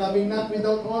 kung sinabing not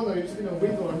without honor, yung sabihin ng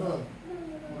with honor.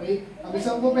 Okay, ang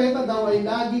isang propeta daw ay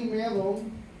laging merong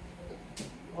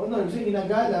honor, kasi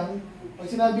ginagalang. Pag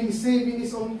sinabing save in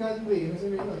his own country, ano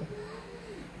sabihin nun?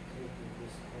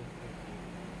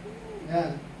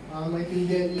 Ayan,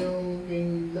 maintindihan yung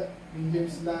King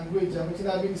James language. Kung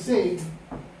sinabing save,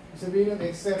 sabihin nun,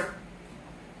 accept.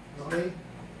 Okay?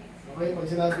 Okay,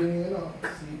 pag sinabing,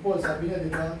 si Paul, sabi niya,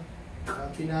 di ba,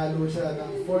 pinalo siya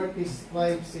ng 40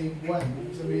 stripes, save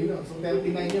 1. Sabihin nun, so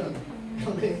 39 yun.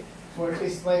 Okay, 40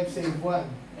 stripes, save 1.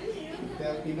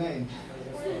 39.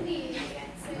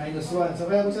 -1. So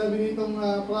kaya kung sabi nitong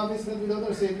promise that without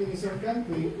our saving is your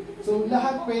country, so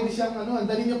lahat pwede siyang ang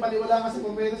dali niyo paniwala kasi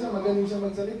kung pwede siya, magaling siya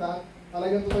magsalita,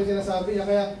 talagang totoo yung sinasabi niya.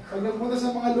 Kaya pag nagpunta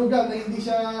sa mga lugar na hindi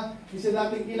siya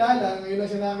dating kilala, ngayon lang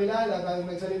siya nakilala, tapos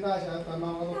nagsalita siya, at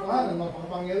mga katotohanan, mga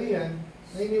kapangyarihan,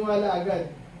 naniniwala agad.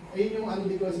 Ayun yung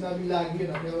di ko sinabi lagi,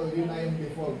 pero yun na yung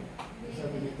default.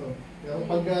 Sabi dito. Pero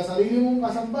pag sarili mong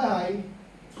kasambahay,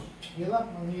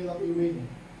 ang hirap i-win.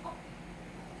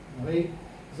 Okay?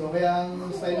 So kaya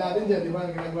ang style natin dyan, di ba,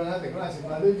 ang ginagawa natin, si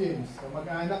Brother James,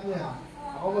 mag-anak niya,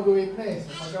 ako mag-witness.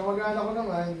 Pagka mag-anak ko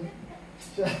naman,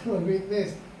 siya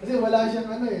mag-witness. Kasi wala siyang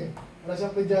wala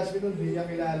siyang prejudgment nun, hindi niya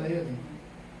kilala yun.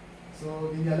 So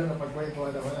hindi niya alam na pagkwento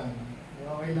wala.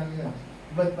 Okay lang yun.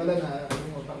 Ba't pala na,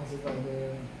 utak ko si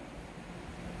Brother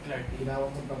Clark.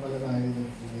 Ginawang punta pala tayo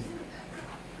dito.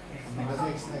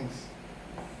 Next.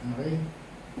 Okay?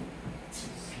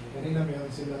 Kanina meron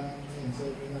sila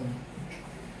seminar.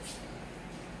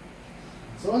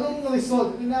 So anong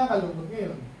result? Inakalungkot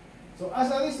ngayon. So as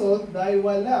a result, dahil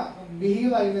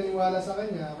bihira yung naniwala sa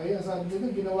kanya, kaya sabi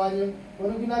nito, ginawa niyo, kung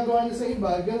anong ginagawa niya sa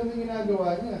iba, ganoon yung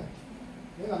ginagawa niya.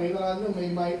 Kaya nakita ka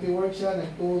may mighty work siya,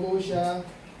 nagturo siya,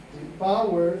 with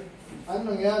power, ano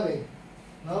nangyari?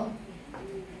 No?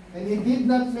 And he did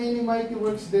not many mighty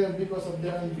works there because of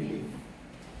their unbelief.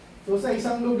 So sa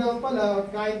isang lugar pala,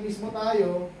 at kahit mismo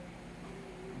tayo,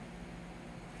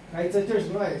 kahit sa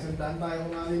church, sandaan tayo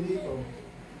kung namin dito,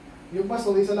 yung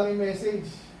pastor, isa lang yung message.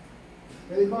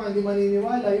 Pero iba hindi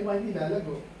maniniwala, iba hindi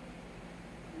lalago.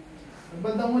 Ang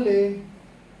bandang huli,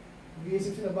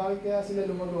 mag-iisip sila, bakit kaya sila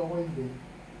lumago ako hindi?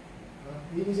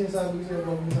 Hindi yung sinasabi ko sila,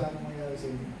 huwag mo sana mangyari sa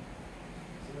inyo.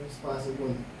 So it's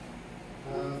possible.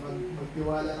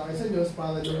 Magtiwala na kayo sa Diyos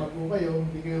para lumago kayo,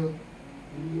 hindi kayo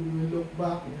look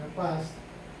back in your past.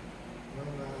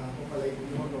 Ako pala ito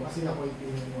lumago kasi ako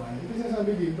hindi maniwala. Ito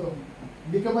sinasabi dito.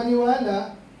 Hindi ka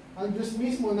maniwala, ang Diyos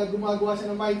mismo na gumagawa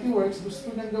siya ng mighty works,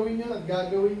 gusto niyang gawin niya at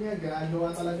gagawin niya,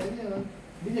 gagawa talaga niya.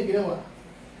 Hindi niya ginawa.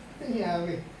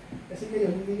 Nangyari. Kasi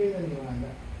kayo, hindi kayo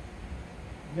naniwala.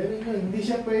 Ganun yun. Hindi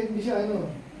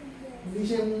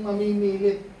siya yung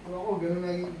mamimilit. So ako, ganun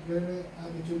na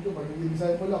attitude ko. Pag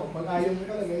nag-disciple ako, pag ayaw mo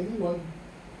talaga, hindi wag.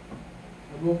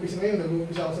 Nag-umpis ngayon,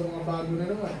 nag-umpis ako sa mga bago na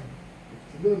naman.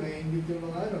 Siguro, naiingit yung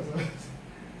mga So,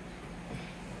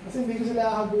 kasi hindi ko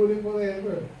sila habulin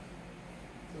forever.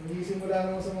 So, nagsisimula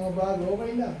naman sa mga bago,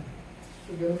 okay lang.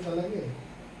 So, ganun talaga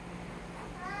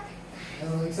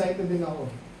excited din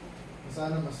ako.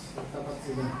 Sana mas tapat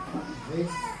sila. Okay?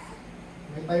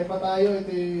 May tayo pa tayo. Ito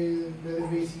yung very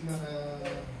basic na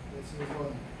let's move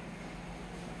on.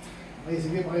 Okay,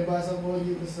 sige, pakibasa po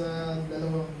dito sa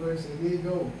dalawang verse. Here you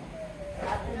go.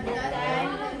 At that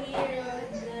time,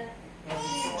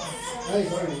 Ay,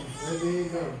 sorry. There you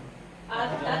go.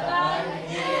 At that time,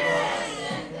 Herod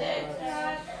and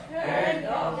Tetrarch heard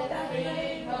of the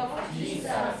coming of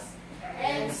Jesus,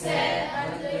 and said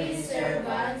unto his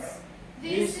servants,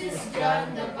 This is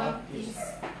John the Baptist.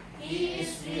 He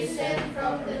is risen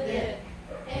from the dead,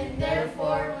 and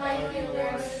therefore mighty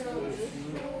works show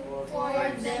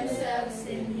forth themselves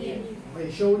in him.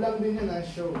 Okay, show lang din yan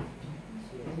show.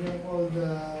 You have all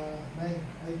the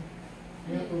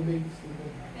tubig.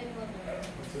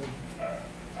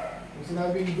 Kung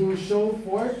sinabing do show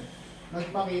forth,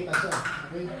 nagpakita siya.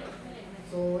 Okay?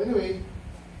 So anyway,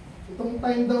 itong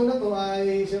time daw na to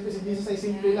ay, siyempre si Jesus ay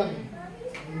simple lang.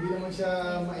 Hindi naman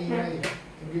siya maingay.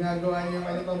 Yung ginagawa niya yung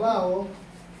kanyang trabaho,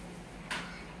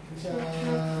 hindi siya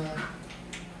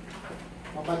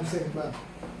mapansin ba?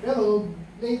 Pero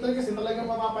later kasi talagang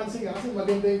mapapansin ka kasi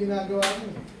maganda yung ginagawa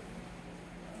niya.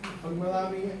 Pag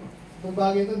marami, itong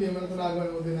bagay ito, hindi naman ito nagawa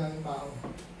ng ordinaryong tao.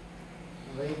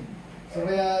 Okay? So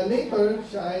kaya later,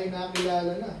 siya ay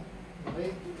nakilala na. Okay?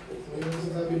 So yun ang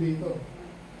sasabi dito.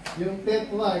 Yung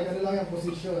tetrarch, ano lang yung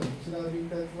position? Sinabing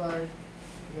tetrarch,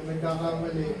 yung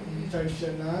nagkakamali, in charge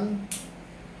siya ng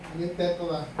yung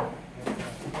tetrarch.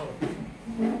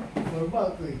 Or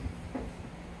about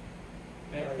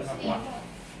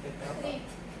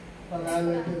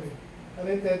pangalan yun Ano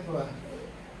yung tetrarch?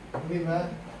 Hindi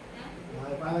ba?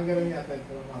 Parang gano'n yata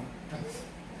tetrarch.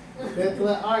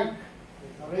 Tetrarch.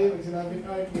 Okay, pag sinabing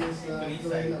arch is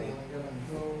tulay lang.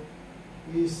 So,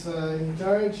 he's in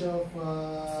charge of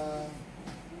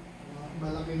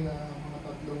malaking mga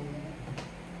tatlong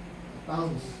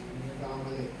towns.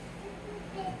 nagkakamali.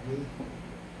 Okay.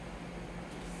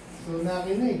 So,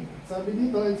 nakinig. Sabi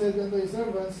dito, and said unto his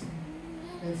servants,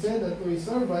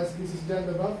 this is John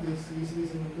the Baptist, he is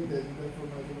listening to them, and then for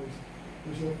my words, to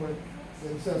show for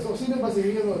themselves. So, sino ba si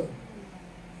Herod?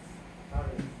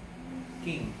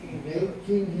 King. Okay,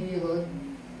 King Herod.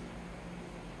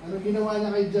 Ano ginawa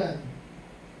niya kay John?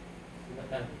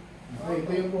 Okay,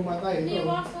 ito yung pumatay. Ito.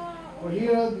 For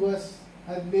Herod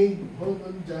had laid hold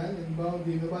on John and bound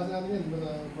him. Nabasa natin yan, di ba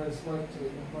sa first part, sa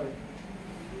ibang part.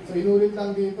 So, inulit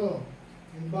lang dito.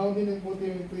 And bound him and put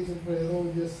him in prison for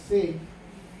Herodias' sake,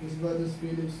 his brother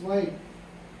Philip's wife.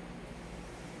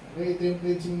 Okay, ito yung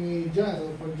preaching ni John.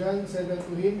 So, for John said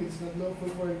unto him, it's not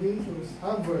lawful for thee to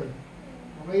have her.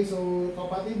 Okay, so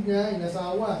kapatid niya,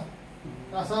 inasawa.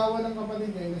 Kasawa ng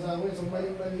kapatid niya, inasawa. So,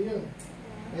 mali-mali yun.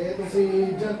 Eh, ito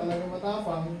si John, talagang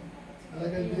matapang.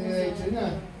 Talagang diniretso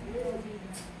niya.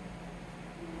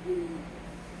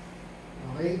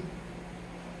 Okay?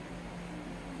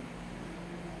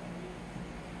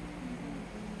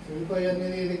 So, ito yan,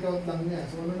 nire-recount lang niya.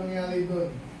 So, ano nangyari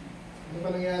doon? Ano pa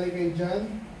nangyari kay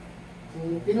John?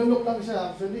 So, kinulok lang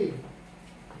siya actually.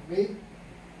 Okay?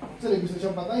 Actually, gusto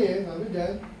siyang patayin, sabi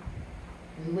dyan.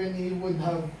 And when he would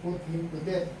have put him to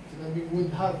death, sinabi would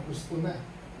have, gusto na.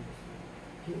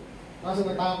 Kaso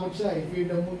natakot siya, fear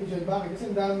the multitude. Bakit?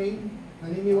 Kasi ang daming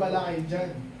naniniwala kay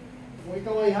John. Kung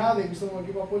ikaw ay hari, gusto mo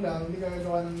magpapula, hindi ka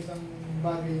gagawa ng isang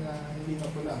bagay na hindi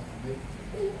kapula. Okay?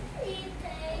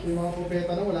 Yung mga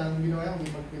propeta na wala nang ginawa yan, hindi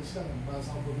mag-preach lang. Para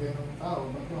sa problema ng tao,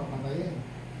 ba't mapatayin?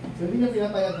 So, hindi niya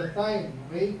pinatay at that time.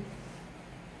 Okay?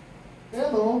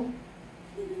 Pero,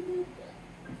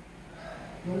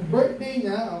 yung birthday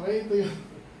niya, okay, ito yung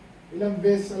ilang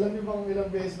beses, alam niyo ba kung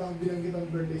ilang beses lang binanggit ang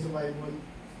birthday sa Bible?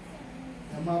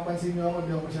 Yung mapansin niyo ako,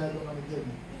 di ako masyadong ano dyan.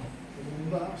 Sabi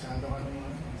niyo ba, masyado ka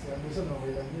naman. Si Anderson,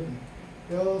 okay lang yun.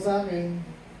 Pero sa akin,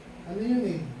 ano yun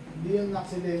eh, hindi yung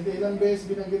aksidente. Ilang beses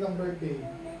binanggit ang birthday.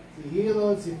 Si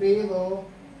Herod, si Pharaoh,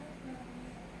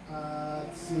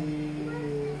 at si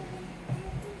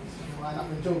mga anak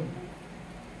ng Job.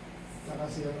 Saka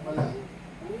si ano pala,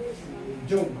 si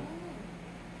Job.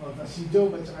 O, si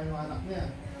Job at saka yung anak niya.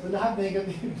 So lahat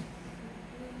negative.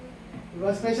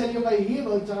 Diba? Especially yung kay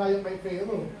Herod at yung kay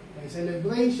Pharaoh. May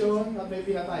celebration at may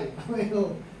pinatay.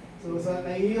 So sa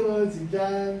kay Herod, si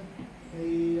John,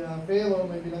 kay Pharaoh,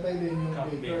 may pinatay din yung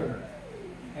baker.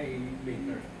 Hey,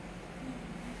 baker.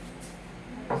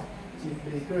 Si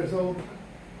baker. So,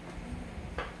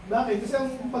 bakit? Kasi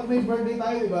pag may birthday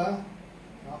tayo, di ba?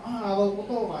 Araw ko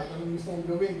to, kahit anong gusto kong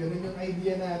gawin. Ganun yung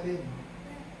idea natin.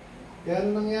 Kaya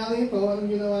anong nangyari ito, anong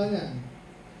ginawa niya?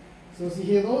 So si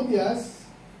Herodias,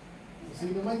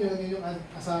 sino man yun, yung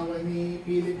asawa ni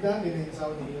Philip dati, yung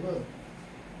asawa ni Herod.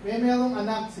 Merong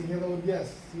anak si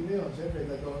Herodias. Sino yun? Siyempre,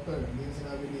 the daughter. Hindi yung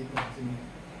sinabi dito. Sino?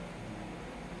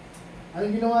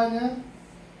 Anong ginawa niya?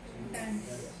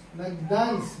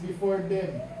 Nag-dance before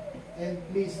them and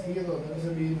pleased Herod. Ano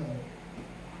sabihin nun?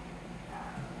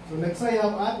 So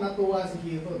nagsayaw at natuwa si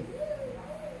Herod.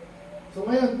 So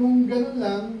ngayon, kung ganun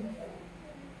lang,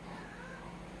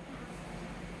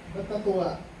 ba't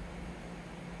natuwa?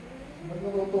 Ba't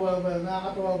natutuwa ba?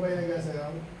 Nakakatuwa ba yung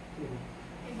nagsayaw?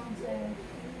 Ibang sayaw.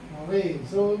 Okay,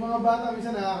 so mga bata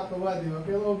minsan nakakatuwa, di ba?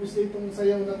 Pero obviously itong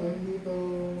sayaw na to, hindi to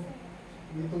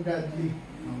godly.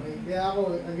 Okay, kaya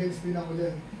ako, against din ako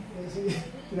dyan. Kasi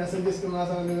pinasuggest ko nga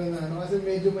sa kanila na ano, kasi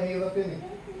medyo mahirap yun eh.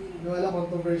 Wala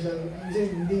controversial.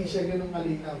 Kasi hindi siya ganun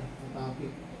kalinaw na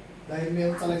topic. Dahil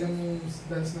meron talagang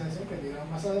dance na siya, hindi na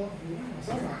masama.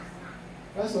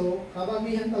 Kaso,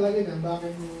 karamihan talaga niyan,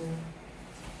 bakit mo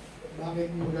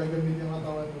gagamit yung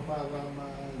katawan mo para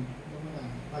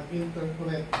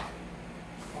mag-interpret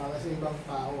para sa ibang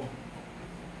tao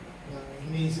na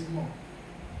hiniisip mo.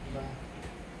 Diba?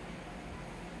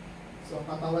 So, ang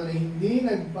katawan ay hindi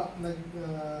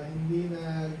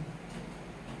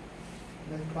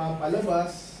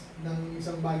nagpapalabas ng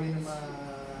isang bagay na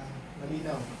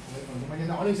malinaw.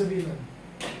 Gumanyan ako lang sabihin nun.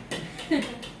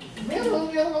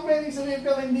 Meron ka pwedeng sabihin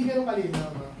pero hindi ganun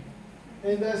kalinaw. No?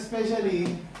 And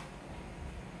especially,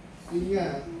 yun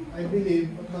nga, I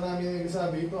believe, at marami na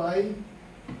nagsasabi, ito ay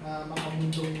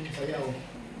makamundong sayaw.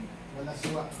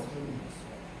 Malaswa.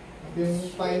 At yung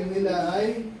time nila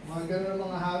ay mga ganun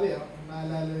mga hari.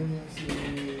 Naalala niyo si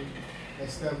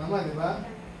Esther naman, di ba?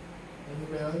 Ano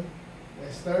ba yun?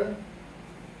 Esther?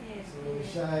 Yes. So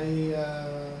siya ay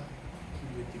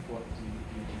Beautiful.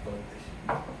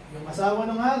 yung asawa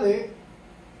ng hari,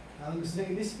 ang gusto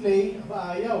niya i-display,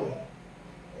 ayaw.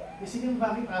 Kasi yung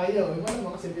bakit ayaw? Wala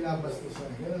naman kasi binabastos siya.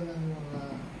 Ganun ang mga,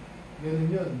 ganun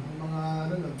yun. Ang mga,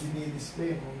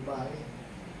 dini-display, mga babae.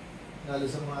 Lalo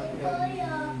sa mga ungodly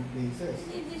places.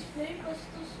 I-display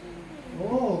pastos yun eh.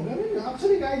 Oo, ganun nga.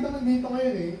 Actually, kahit naman dito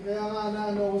ngayon eh. Kaya nga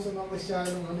naano ako sa mga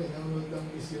Kristyanong nanonood ng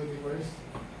Miss Universe.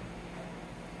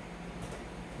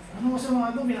 Ano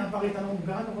masama doon? Pinapakita nung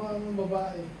gano'n ka ng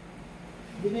babae.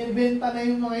 Binibenta na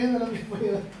yung mga yun, alam niyo pa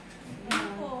yun.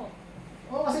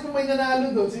 Oo, kasi kung may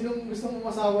nanalo doon, sinong gusto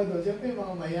mong masawa doon? Siyempre,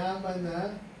 mga mayaman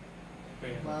na,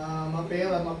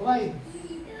 mapera, ma-pride.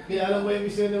 Kaya alam mo yung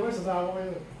Miss Universe, asawa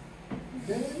kayo.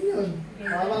 Ganun yun.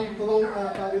 Parang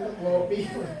trophy.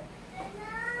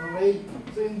 Okay?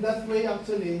 So in that way,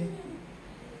 actually,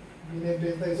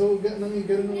 binibenta. So, ganun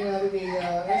nangyari kay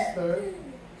Esther,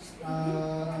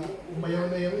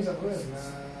 umayaw na yung isa ko yun,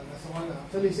 nasuka na.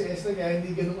 Actually, si Esther, kaya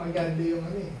hindi ganun agad yung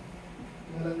ano eh.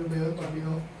 Alam nyo ba yun?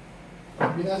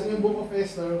 Pag binasa yung Book of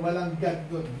Esther, walang God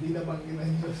doon. Hindi nabanggit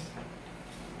ng Diyos.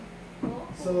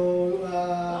 So,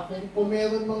 kung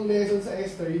meron mang lesson sa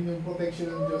Esther, yun yung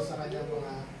protection ng Diyos sa kanyang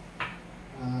mga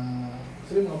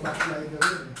actually, mga backslider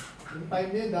yun eh. Yung time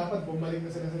niya, dapat bumalik na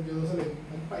sila sa Jerusalem.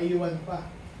 Nagpaiwan pa.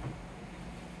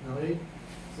 Okay?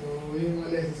 So, yun yung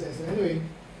mga lesson sa Esther. Anyway,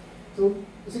 so,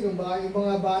 kasi kung baka yung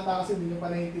mga bata kasi hindi nyo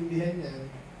pa naiintindihan yan.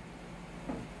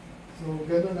 So,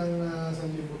 ganun ang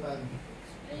sanlibutan.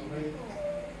 Okay?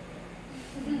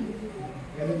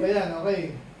 Ganun ba yan?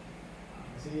 Okay.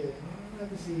 Kasi,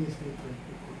 natin si scripture.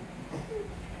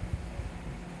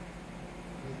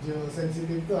 Medyo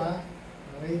sensitive to ha.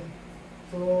 Okay?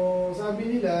 So, sabi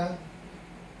nila,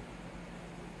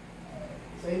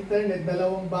 sa internet,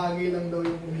 dalawang bagay lang daw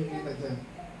yung kumikita dyan.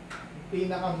 Yung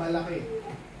pinakamalaki.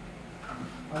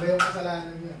 Parehong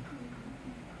kasalanan niya.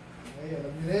 Okay,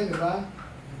 alam niyo na yun, di ba?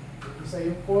 Yung isa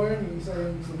yung porn, yung isa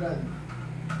yung sugal.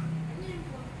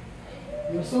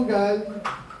 Yung sugal,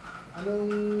 anong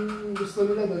gusto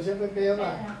nila doon? Siyempre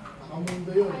pera.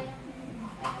 Nakamundo yun.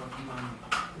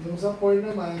 Yung sa porn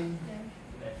naman,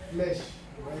 flesh.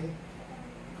 Okay?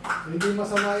 So, hindi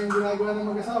masama yung ginagawa ng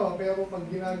mag-asawa, pero pag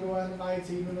ginagawa ng kahit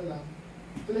sino na lang,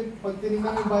 actually, pag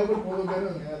tinignan yung Bible, puro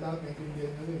ganun. Kaya dapat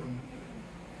maintindihan nyo rin.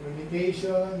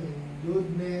 Fornication, yung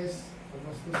lewdness,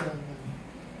 pagbastusan.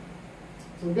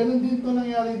 So, ganun din to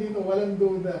nangyari dito. Walang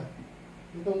duda.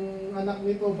 Itong anak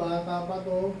nito, bata pa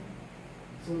to.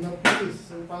 So, na-please.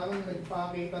 So, parang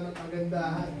nagpakita ng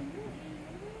kagandahan.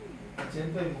 At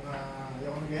syempre, mga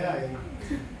ayaw kong gaya eh.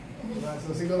 Diba? So,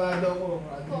 sigurado ako.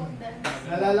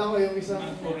 Nalala ko yung isang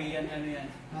Korean ano yan?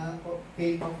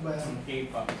 K-pop ba yan?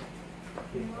 K-pop.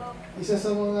 Isa sa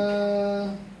mga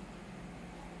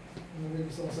ano ba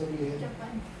gusto ko sabihin?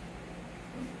 Japan.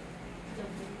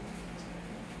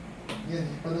 Yan,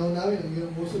 panahon namin,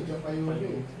 yung puso, Japan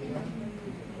yun.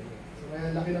 So,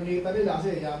 kaya laki ng kita nila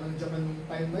kasi yaman ng Japan nung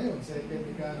time na yun. Second,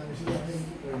 ika namin sila ngayon,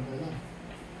 third na lang.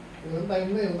 Pero yung time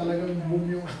na yun, talagang boom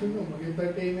yung ano,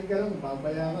 mag-entertainment ka lang,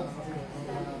 babayaran kasi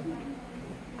mga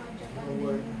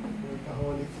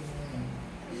workaholics yung mga yan.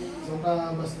 So,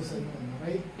 kabastusan yun,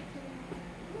 okay?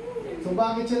 So,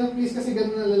 bakit siya na-please? Kasi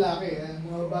ganun na lalaki.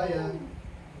 Mga bayan,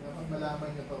 dapat malaman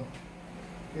nyo to.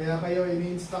 Kaya kayo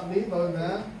ini-instruct dito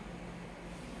na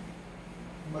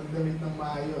magdamit ng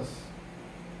maayos.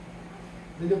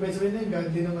 Hindi ba sabihin na yung God,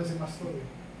 di naman si pastor eh.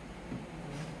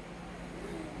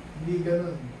 Hindi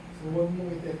ganun. So, huwag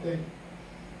mong itetek.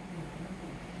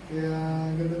 Kaya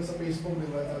ganda sa Facebook,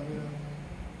 di ba? Sabi ng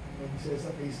mag-share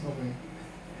sa Facebook eh.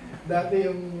 Dati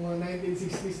yung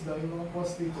 1960s daw, yung mga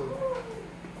post teacher,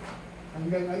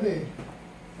 hanggang ano eh,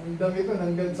 ang damit ko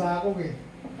hanggang sa akong eh.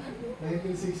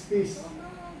 1960s.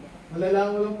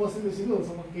 Malalaman mo lang post nito siguro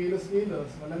sa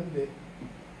pagkilos-kilos, malandi.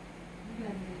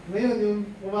 Ngayon, yung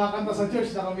kumakanta sa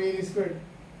church, naka-miniskirt.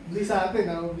 Hindi sa atin,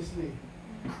 obviously.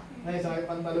 Ngayon, sa aking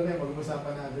pantalon na yun,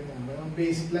 mag-usapan natin yan. Ang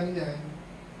basic lang yan,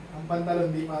 ang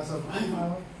pantalon, di pasok. Ay,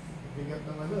 bigat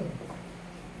naman doon.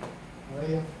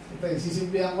 Okay, ito,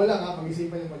 sisimplihan ko lang ha,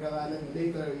 pag-isipan yung pag-aralan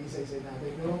later, isa-isa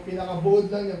natin. Pero ang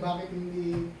pinaka-bold lang yan, bakit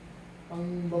hindi pang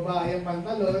babae ang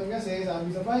pantalon? Kasi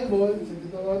sabi sa Bible, sa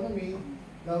Deuteronomy,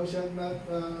 thou shalt not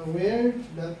wear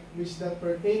that which that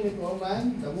pertaineth to a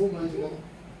man, the woman shall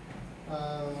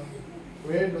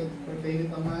wear that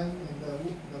pertaineth to a man, and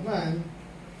the man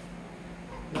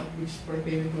that which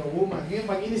pertaineth to a woman. Ngayon,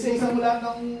 pag inisa-isa mo lahat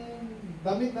ng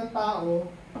damit ng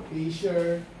tao,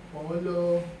 t-shirt,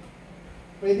 polo,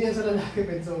 pwede yan sa lalaki,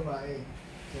 pwede sa babae.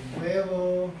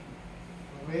 Sombrero,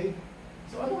 okay?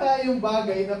 So ano kaya yung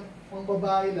bagay na pang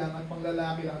babae lang at pang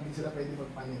lalaki lang, hindi sila pwede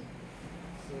magpalit?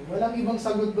 So walang ibang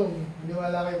sagot dong.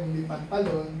 Maniwala kayo kung di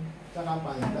pantalon, tsaka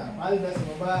palda. Palda sa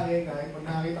babae, kahit pag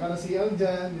nakakita ka ng CL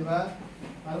dyan, di ba?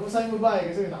 Para mo sa babae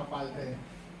kasi may nakapalda eh.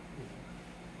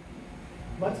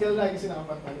 Ba't ka lalaki kasi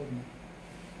nakapantalon?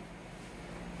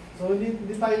 So So,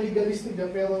 hindi tayo legalistic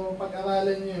dyan, pero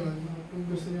pag-aralan nyo yun, kung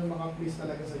gusto nyo maka-please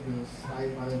talaga sa Diyos, tayo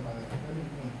pa rin. Ganun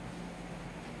yun.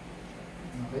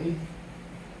 Okay?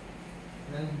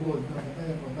 Yan ang broad.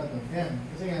 Yan.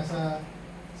 Kasi nga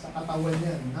sa katawan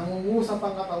yan. Nangungusap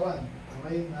ang katawan.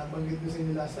 Okay? Nabanggit ko sa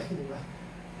inyo last time, di ba?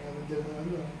 Kaya dyan ng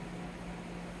ano.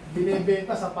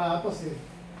 Binibenta sapatos eh.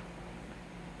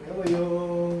 Pero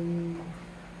yung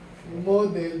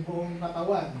model, buong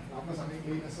katawan. Tapos ang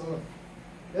ikli na suot.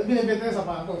 Yan binibenta yung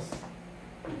sapatos.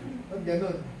 At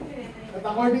ganun. At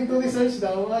according to research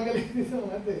daw, mga galing dito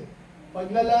mga ate.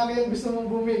 Pag lalaki yung gusto mong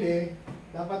bumili,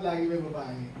 dapat lagi may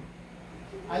babae.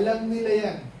 Alam nila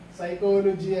yan.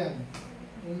 Psychology yan.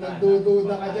 Kung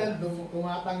nagdududa ka dyan,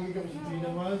 tumatanggi ka.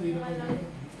 Sino mo?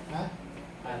 Ha?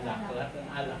 Alak. Lahat ng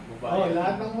alak. Babae. Oo,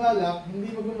 lahat ng alak, hindi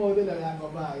mag-model ang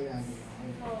babae natin.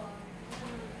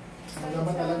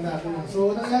 Dapat alam natin yun.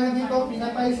 So, nangyari dito,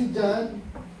 pinatay si John.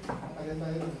 Matagal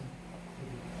tayo doon.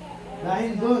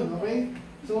 Dahil doon, okay?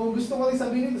 So, gusto ko rin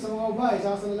sabihin ito sa mga babae,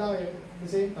 saka sa lalaki, at the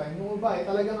same time, mga babae,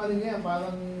 talagang ano niya,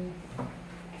 parang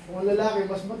kung ang lalaki,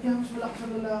 mas malakas sa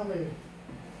lalaki.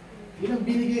 Yun ang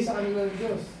binigay sa kanila ng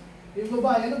Diyos. Yung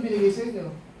babae, anong binigay sa inyo?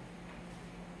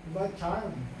 Diba?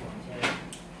 Charm.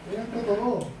 Yan ang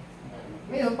totoo.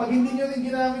 Ngayon, pag hindi nyo rin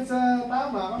ginamit sa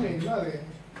tama, kami,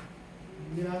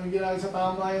 hindi namin ginamit sa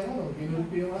tama yung ano,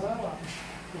 ginulpi yung asawa.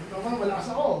 Naman,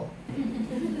 malakas ako.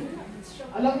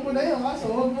 Alam ko na yun, kaso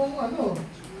huwag mong ano,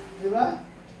 di ba?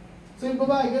 So yung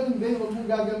babae, ganun din, huwag mong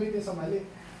gagamitin sa mali.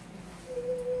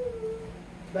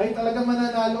 Dahil talaga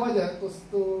mananalo ka dyan,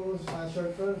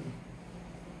 short term.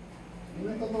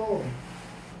 Yun ang totoo.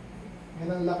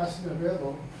 Yan ang lakas nyo,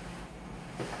 pero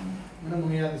ano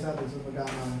mangyayari sa atin sa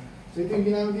pagkama. So ito yung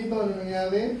ginamit dito, ano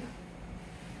nangyari?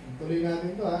 Tuloy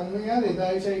natin ito, ano nangyari?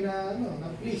 Dahil siya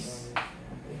na-please.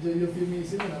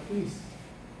 Euphemism na please.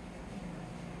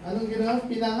 Anong ginawa?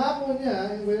 Pinangako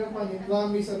niya, he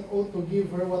promised an oath to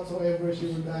give her whatsoever she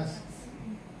would ask.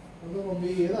 Ano kung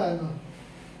bihira, ano?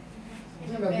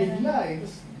 Kasi nabigla eh.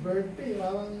 Tapos birthday,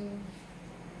 parang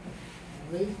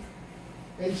okay.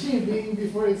 And she, being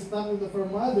before instructed of her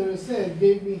mother, said,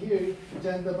 gave me here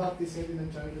John the Baptist head in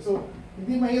charge. So,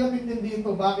 hindi mahirap intindihin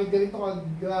to bakit ganito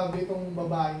grabe itong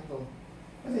babae to.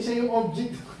 Kasi siya yung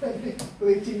object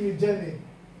preaching ni John eh.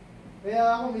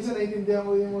 Kaya ako minsan naiintindihan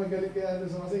ko yung mga galit kaya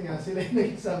Anderson kasi nga sila yung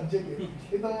naging subject eh.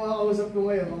 Itong mga kausap ko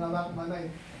ngayon, mga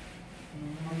Rockmanite,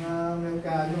 mga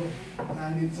Mercado,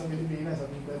 nandito sa Pilipinas, sa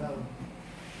Mindanao.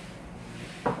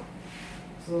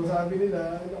 So sabi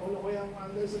nila, loko-loko yung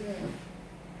Anderson eh.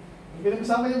 Ang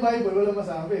pinag-usapan yung Bible, walang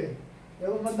masabi.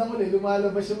 Pero bandang uli,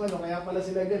 lumalabas yung ano, kaya pala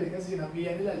sila galit kasi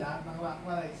sinabihan nila lahat ng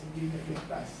Rockmanite, hindi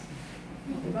nagligtas.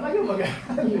 Talagang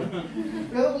mag-ahal.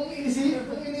 Pero kung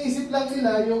iniisip lang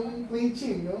nila yung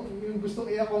preaching, no? Yung gustong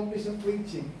i-accomplish yung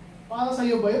preaching, para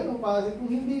sa'yo ba yun? O para kung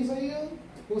hindi sa'yo yun,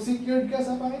 kung secured ka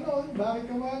sa Panginoon, bakit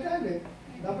ka magagalit?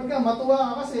 Dapat ka matuwa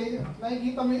ka kasi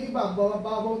nakikita mo yung iba,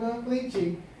 babaw na ng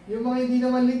preaching, yung mga hindi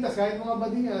naman ligtas, kahit mga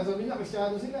bading nga, sabi nila,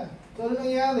 Kristyano sila. So ano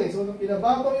nangyari? So nung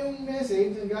pinababaw yung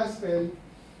message, yung gospel,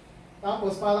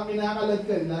 tapos parang kinakalad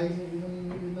ka, yun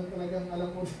ang talagang alam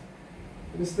mo,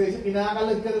 illustration,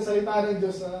 kinakalad ka ng salita ng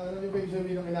Diyos. Ano yung ba yung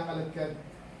sabihin ng kinakalad ka?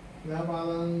 Kaya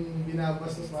parang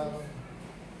binabastos, parang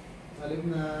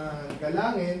salim na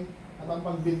galangin, at ang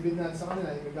pagbitbit natin sa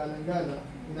kanila, yung gagalang-gala,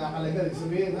 kinakalagal,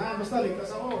 sabihin, basta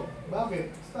ligtas ako. Bakit?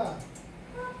 Basta.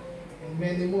 And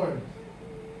many more.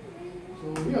 So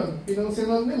yun,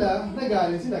 pinangsinon nila,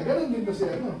 nagalit sila. Ganon din to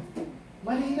siya, no?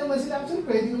 Mali naman sila. Actually,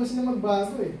 pwede naman sila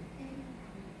magbago eh.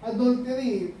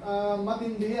 Adultery,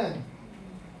 matindi yan.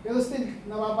 Pero still,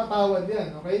 napapatawad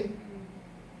yan, okay?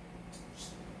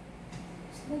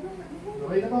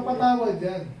 Okay, napapatawad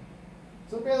yan.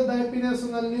 So, pero dahil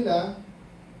pinersonal nila,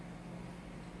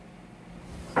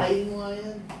 patayin mo nga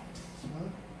yan.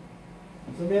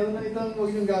 So, meron na itong huwag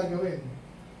niyong gagawin.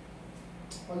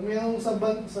 Pag mayroong sa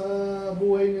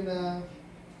buhay niyo na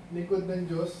likod ng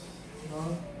Diyos,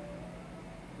 no?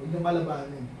 Huwag niyong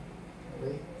malabanin.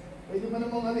 Okay? Pwede mo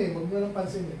namang huwag mo nang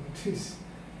pansinin. Please.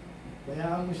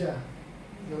 Bayaan mo siya.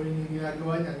 Gawin yung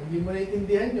ginagawa niya. Hindi mo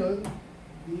naiintindihan yun,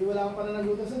 hindi wala kang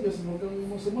pananagutan sa Diyos, huwag kang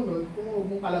sumunod, pero huwag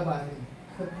mong kalabanin.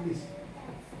 At least.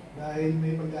 Dahil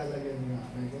may paglalagyan niya.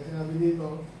 Kasi sinabi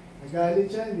dito, nagalit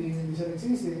siya, hindi siya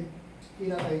nagsisi,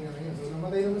 pinatay niya na yun. So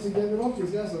namatay naman si John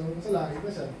Baptist, kaso masalaki pa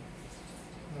siya.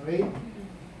 Okay?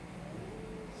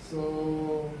 So,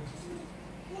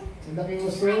 and the king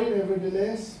was sorry,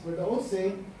 nevertheless, for the oath's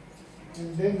sake,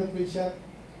 and them that will shut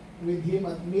with him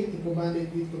at meat, he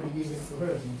commanded it to be given to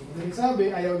her. So, kung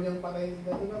sabi, ayaw niyang patayin si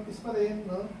John Baptist pa rin,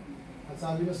 no? At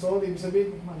sabi na sorry, ibig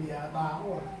sabihin, mali yata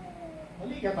ako.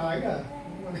 mali ka talaga.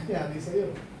 Ano nangyari sa'yo?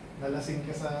 Nalasing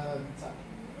ka sa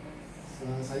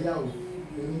sayaw.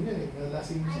 Ganun yan eh,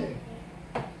 nalasing siya eh.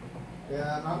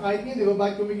 Kaya kahit nga, di ba,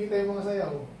 bakit kumikita yung mga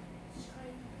sayaw?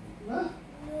 Ha?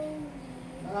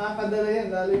 Nakakadala yan,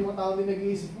 lalo yung mga tao din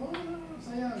nag-iisip, oh,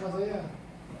 saya, masaya.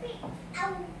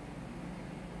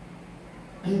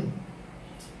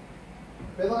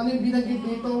 Pero ano yung binanggit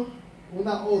dito?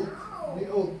 Una, oath. May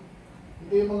oath.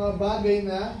 Ito yung mga bagay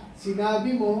na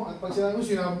sinabi mo, at pag sinabi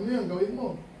mo yun, gawin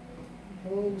mo.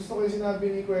 So, gusto ko yung sinabi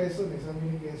ni Quezon eh, sabi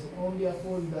ni Quezon, only a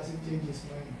fool doesn't change his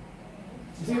mind.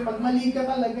 Kasi pag mali ka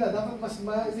talaga, dapat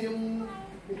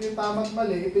ito yung tama at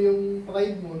mali, ito yung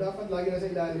pride mo, dapat lagi na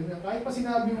sa ilalim yan. Kahit pa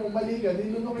sinabi mo mali ka,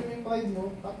 dilunukin mo yung pride mo,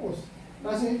 tapos.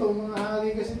 Kasi ito, mga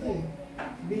hari kasi ito eh.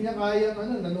 Hindi niya kaya,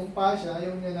 nanumpa siya,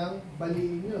 ayaw niya nang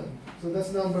baliin yun. So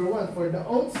that's number one, for the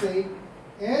oath's sake,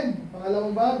 and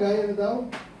pangalawang bagay, ano daw?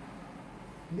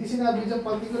 Hindi sinabi dyan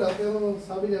particular, pero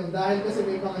sabi niya, dahil kasi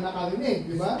may mga nakarinig,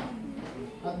 di ba?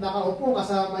 At nakaupo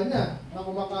kasama niya na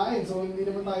kumakain. So hindi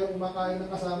naman tayo kumakain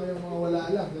ng kasama yung mga wala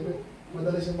lang. Diba?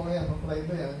 Madalas yung mga yan, mga pride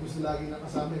na yan, gusto lagi lang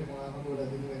kasama yung mga katulad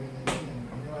din na ganyan.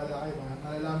 Maniwala kayo,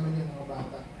 malalaman yung mga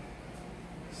bata.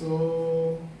 So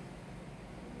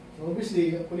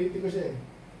obviously, politiko siya eh.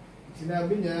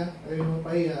 Sinabi niya, ayaw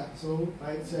mapahiya. So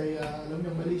kahit siya, alam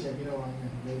niya mali siya, ginawa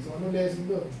niya. Okay? So anong lesson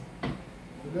doon?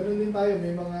 So ganoon din tayo,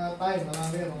 may mga time,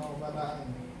 marami yan, mga kabataan.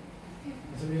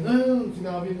 Sabihin,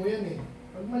 sinabi mo yan eh.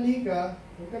 Pag mali ka,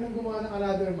 huwag ka nang gumawa ng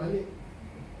another mali.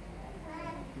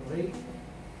 Okay?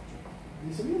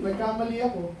 Hindi sabihin, may kamali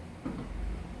ako.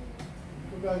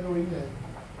 Ito gagawin niya.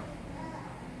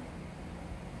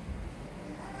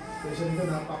 Especially ito,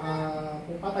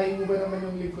 kung patayin mo ba naman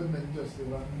yung likod ng Diyos, di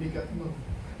ba? Bigat mo.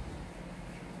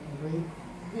 Okay?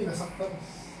 Hindi, nasaktan.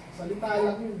 Salita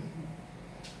lang yun.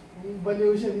 Kung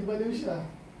baliw siya, di baliw siya.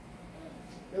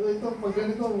 Pero ito, pag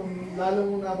ganito, lalo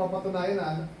mong napapatunayan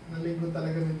na nalingkod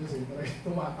talaga ng Diyos eh. Talaga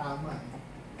tumatama eh.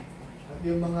 At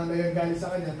yung mga nagagalit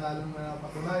sa kanya, lalo mong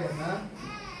napapatunayan na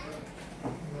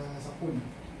sa pool.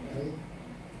 Okay?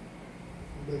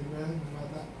 Hindi mo yan,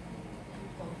 mata.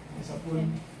 Sa pool.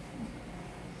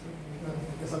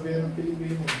 Kasabihan ng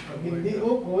Pilipino. Pag hindi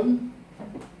ukol,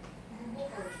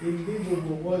 hindi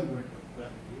bubukol.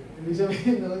 Ibig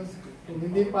sabihin nun, kung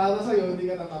hindi para sa'yo, hindi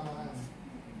ka tatamaan.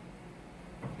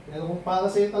 Pero kung para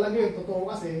sa'yo talaga yun,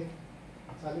 totoo kasi,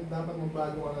 salit dapat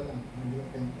magbago ka na lang.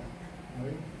 Mag-repent ka.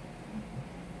 Okay?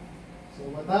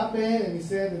 So what happened? And he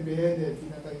said, and beheaded,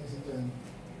 pinatay niya si John.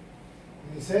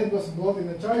 And his head was brought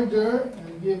in a charger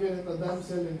and given it a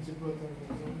damsel and she brought her.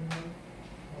 So,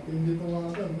 matindi itong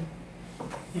mga ito, no?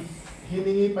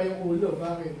 Hiningi pa yung ulo.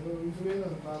 Bakit? So, ibig sabihin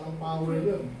nun, parang power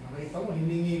yun. Nakita mo,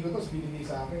 hiningi ko ito, binili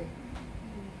sa akin.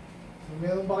 So,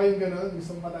 meron ba kayong gano'n?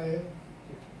 Gustong patayin?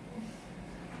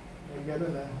 May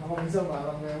gano'n ha. Ako minsan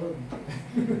parang meron.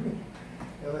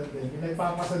 Meron din. Yung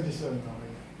nagpapasa Diyos yun.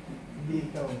 Okay. Hindi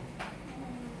ikaw.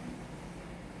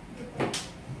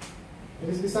 And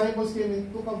his disciples came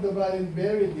and took up the body and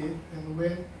buried it and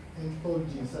went and told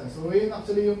Jesus. So yun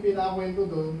actually yung pinakwento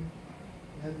doon.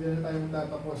 Hindi na tayo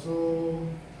magtatapos.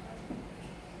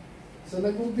 So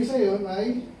nag-umpisa yun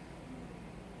ay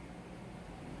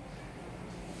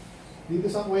dito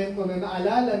sa kwento na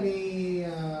naalala ni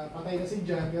patay na si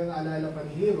John, kaya naalala pa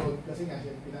ni Herod kasi nga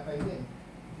siya pinatay niya.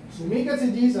 Sumikat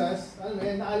si Jesus,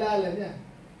 naalala niya.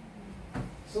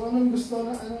 So anong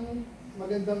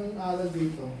magandang aral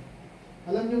dito?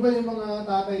 Alam niyo ba yung mga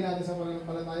tatay natin sa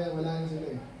pananampalataya, wala na sila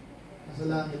eh. Nasa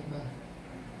langit na.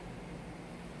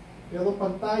 Pero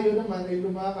pag tayo naman ay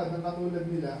lumakad ng katulad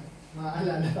nila,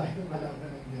 maaalala tayo ng kalaban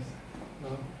ng Diyos.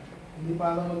 No? Hindi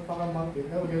para magpaka-martyr.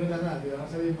 Pero gano'n na nga, di ba?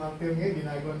 Kasi yung martyr ngayon,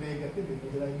 ginagawa negative. Ito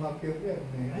sila yung martyr ngayon.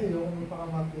 Ay, yung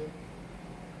magpaka-martyr.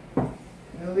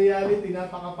 In reality,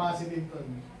 napaka-positive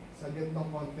doon sa ganitong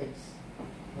context.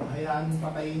 Hayaan mong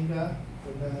patayin ka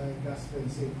for the gospel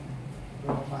sake.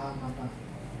 Mapahama ka.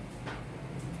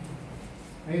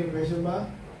 Ay, question ba?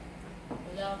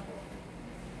 Wala po.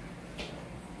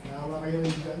 Nahawa kayo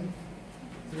rin dyan.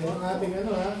 So, yung ating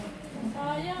ha?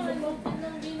 Sayang, ano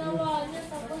ng ginawa niya,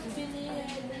 tapos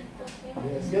biniheaded ko siya.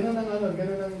 Yes, ganun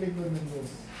ang lingkod ng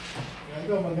Diyos. Kaya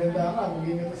ito, maganda ka,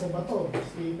 mag-ingat ka sa bato.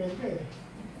 Stephen ka eh.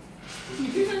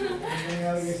 Ano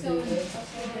nangyari kay Stephen?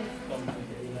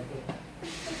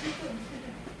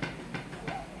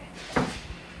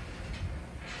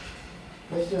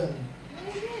 Question?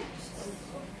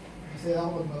 Kasi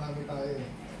ako pag marami tayo eh.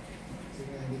 Kasi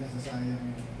nga hindi nasasayang.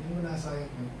 Hindi mo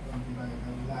nasayang pag tayo.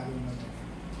 Lalo na ito.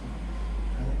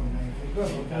 Ano pag naikot ko?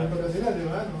 Magpunto na sila, di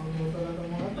ba? Magpunto na itong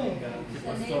mga ito. Si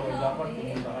Pastor, dapat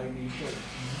pumunta kayo dito.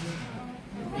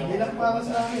 Hindi lang para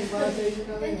sa amin, para sa inyo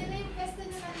na rin. Ganyan na yung pwesto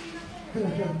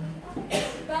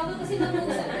Bago kasi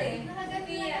mag-usap eh.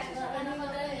 Nakaganda na siya. Ano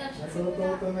magaling na siya.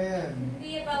 Nasuto na yan.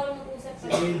 Hindi bawal mag-usap Si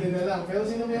Aiden na lang. Pero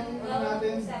sino yung ano Bawal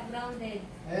natin? mag-usap, grounded.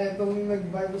 Ayan, itong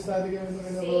nag-Bible study kami sa Si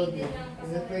Kinarod. Aiden lang kasama.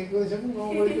 Pinatrain ko na siya kung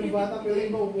mawawala yung bata, pero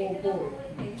yung umuupo.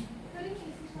 Eh.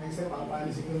 Next time,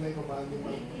 makapalisin ko na yung kapag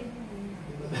pa.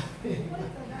 Di ba dati?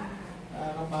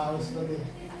 Nakakapaos pa din.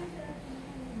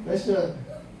 Question.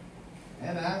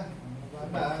 Ayan ha.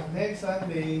 Bata, next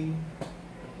Sunday,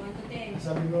 1 to 10.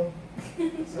 sabi ko,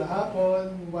 sa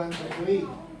hapon, 1 to 3.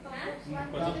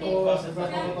 Tapos,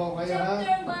 nagpapakot ko kayo ha.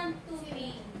 Chapter 1 to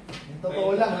 3. Yung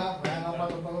totoo lang ha, kaya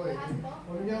kapatot ako eh.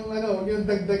 Huwag niyong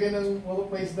dagdagan ng puro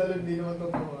praise the Lord, di naman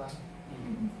totoo ha.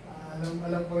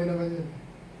 Alam ko rin naman yun.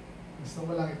 Gusto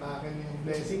ko lang itakin yung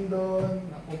blessing doon,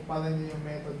 nakumpara niyo yung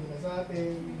method nila sa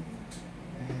atin.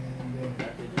 And then,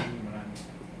 okay.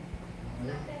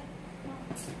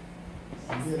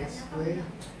 Sige, let's pray.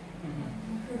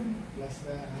 Last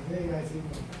na, okay guys, yun.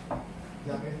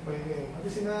 Jacket pa yun eh. Pati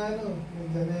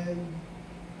yung Janel.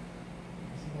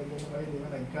 Sinagano kayo, di ba?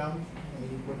 Nag-camp,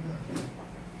 nag-ipon na.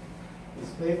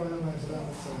 Let's pray pa naman.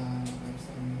 Salamat sa times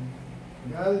namin.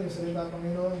 Mag-aaral yung salita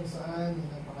Panginoon, yung saan, yung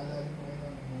napakalalim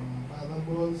Panginoon, yung mga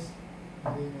parables,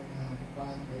 hindi nyo na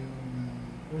paano kayo na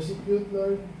persecute,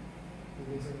 Lord.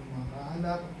 Tugay sa mga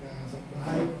kaanak, sa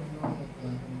bahay, Panginoon, at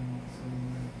sa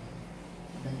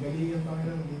nanggalingan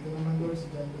Panginoon. Dito naman, Lord, si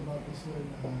John the Baptist, Lord,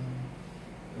 na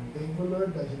thankful,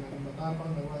 Lord, dahil siya naging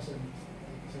matapang, nawa siya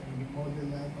naging model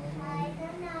na Panginoon.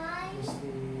 Just to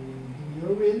do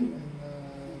your will,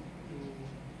 and to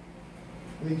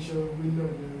preach your will,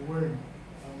 Lord, your word.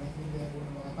 Naintindihan po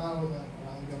ng mga tao na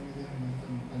parang gamitin naman ito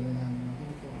ng talaga namin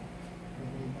matuto.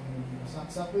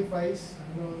 Sacrifice,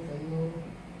 ano, kayo,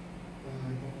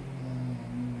 itong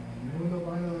ninuno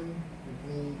Panginoon, we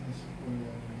pray na siya po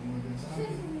yung model sa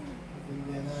amin.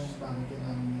 Naintindihan na bakit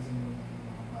kailangan na sa mga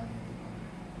makabali ito.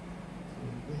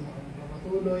 So, pray na kami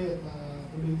papatuloy at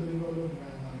tuloy-tuloy ko, Lord, na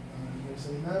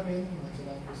anniversary namin.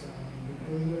 Salamat po sa good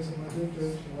prayers sa Mother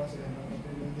Church, kung sila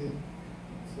napatuloy din.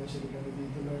 Especially kami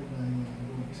dito, Lord, na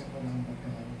isa pa lang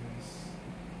pagka-guys.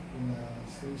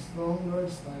 Stay strong, Lord.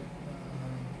 Start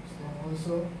strong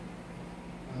also.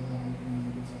 Para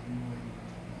kung sa amin mo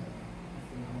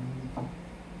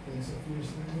tens of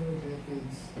years na mo,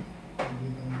 decades, hindi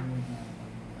na mo na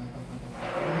tatapatak.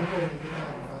 Ano po, hindi na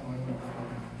ako tama yung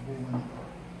tatapatak ng bunga nito.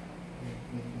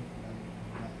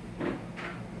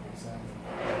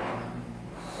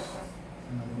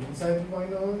 Minsan po,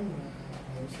 Panginoon,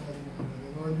 ayos na rin ang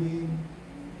recording,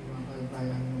 yung mga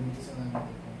kalbayan mo dito sa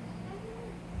namin.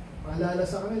 Paalala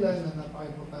sa kanila na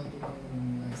napaka-importante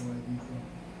ng nagawa dito.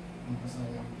 Ang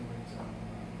pasaya dito rin sa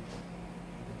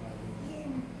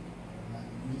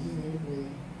Jesus name we pray.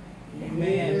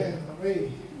 Amen.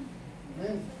 Okay.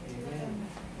 Amen.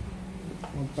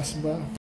 Magpas ba?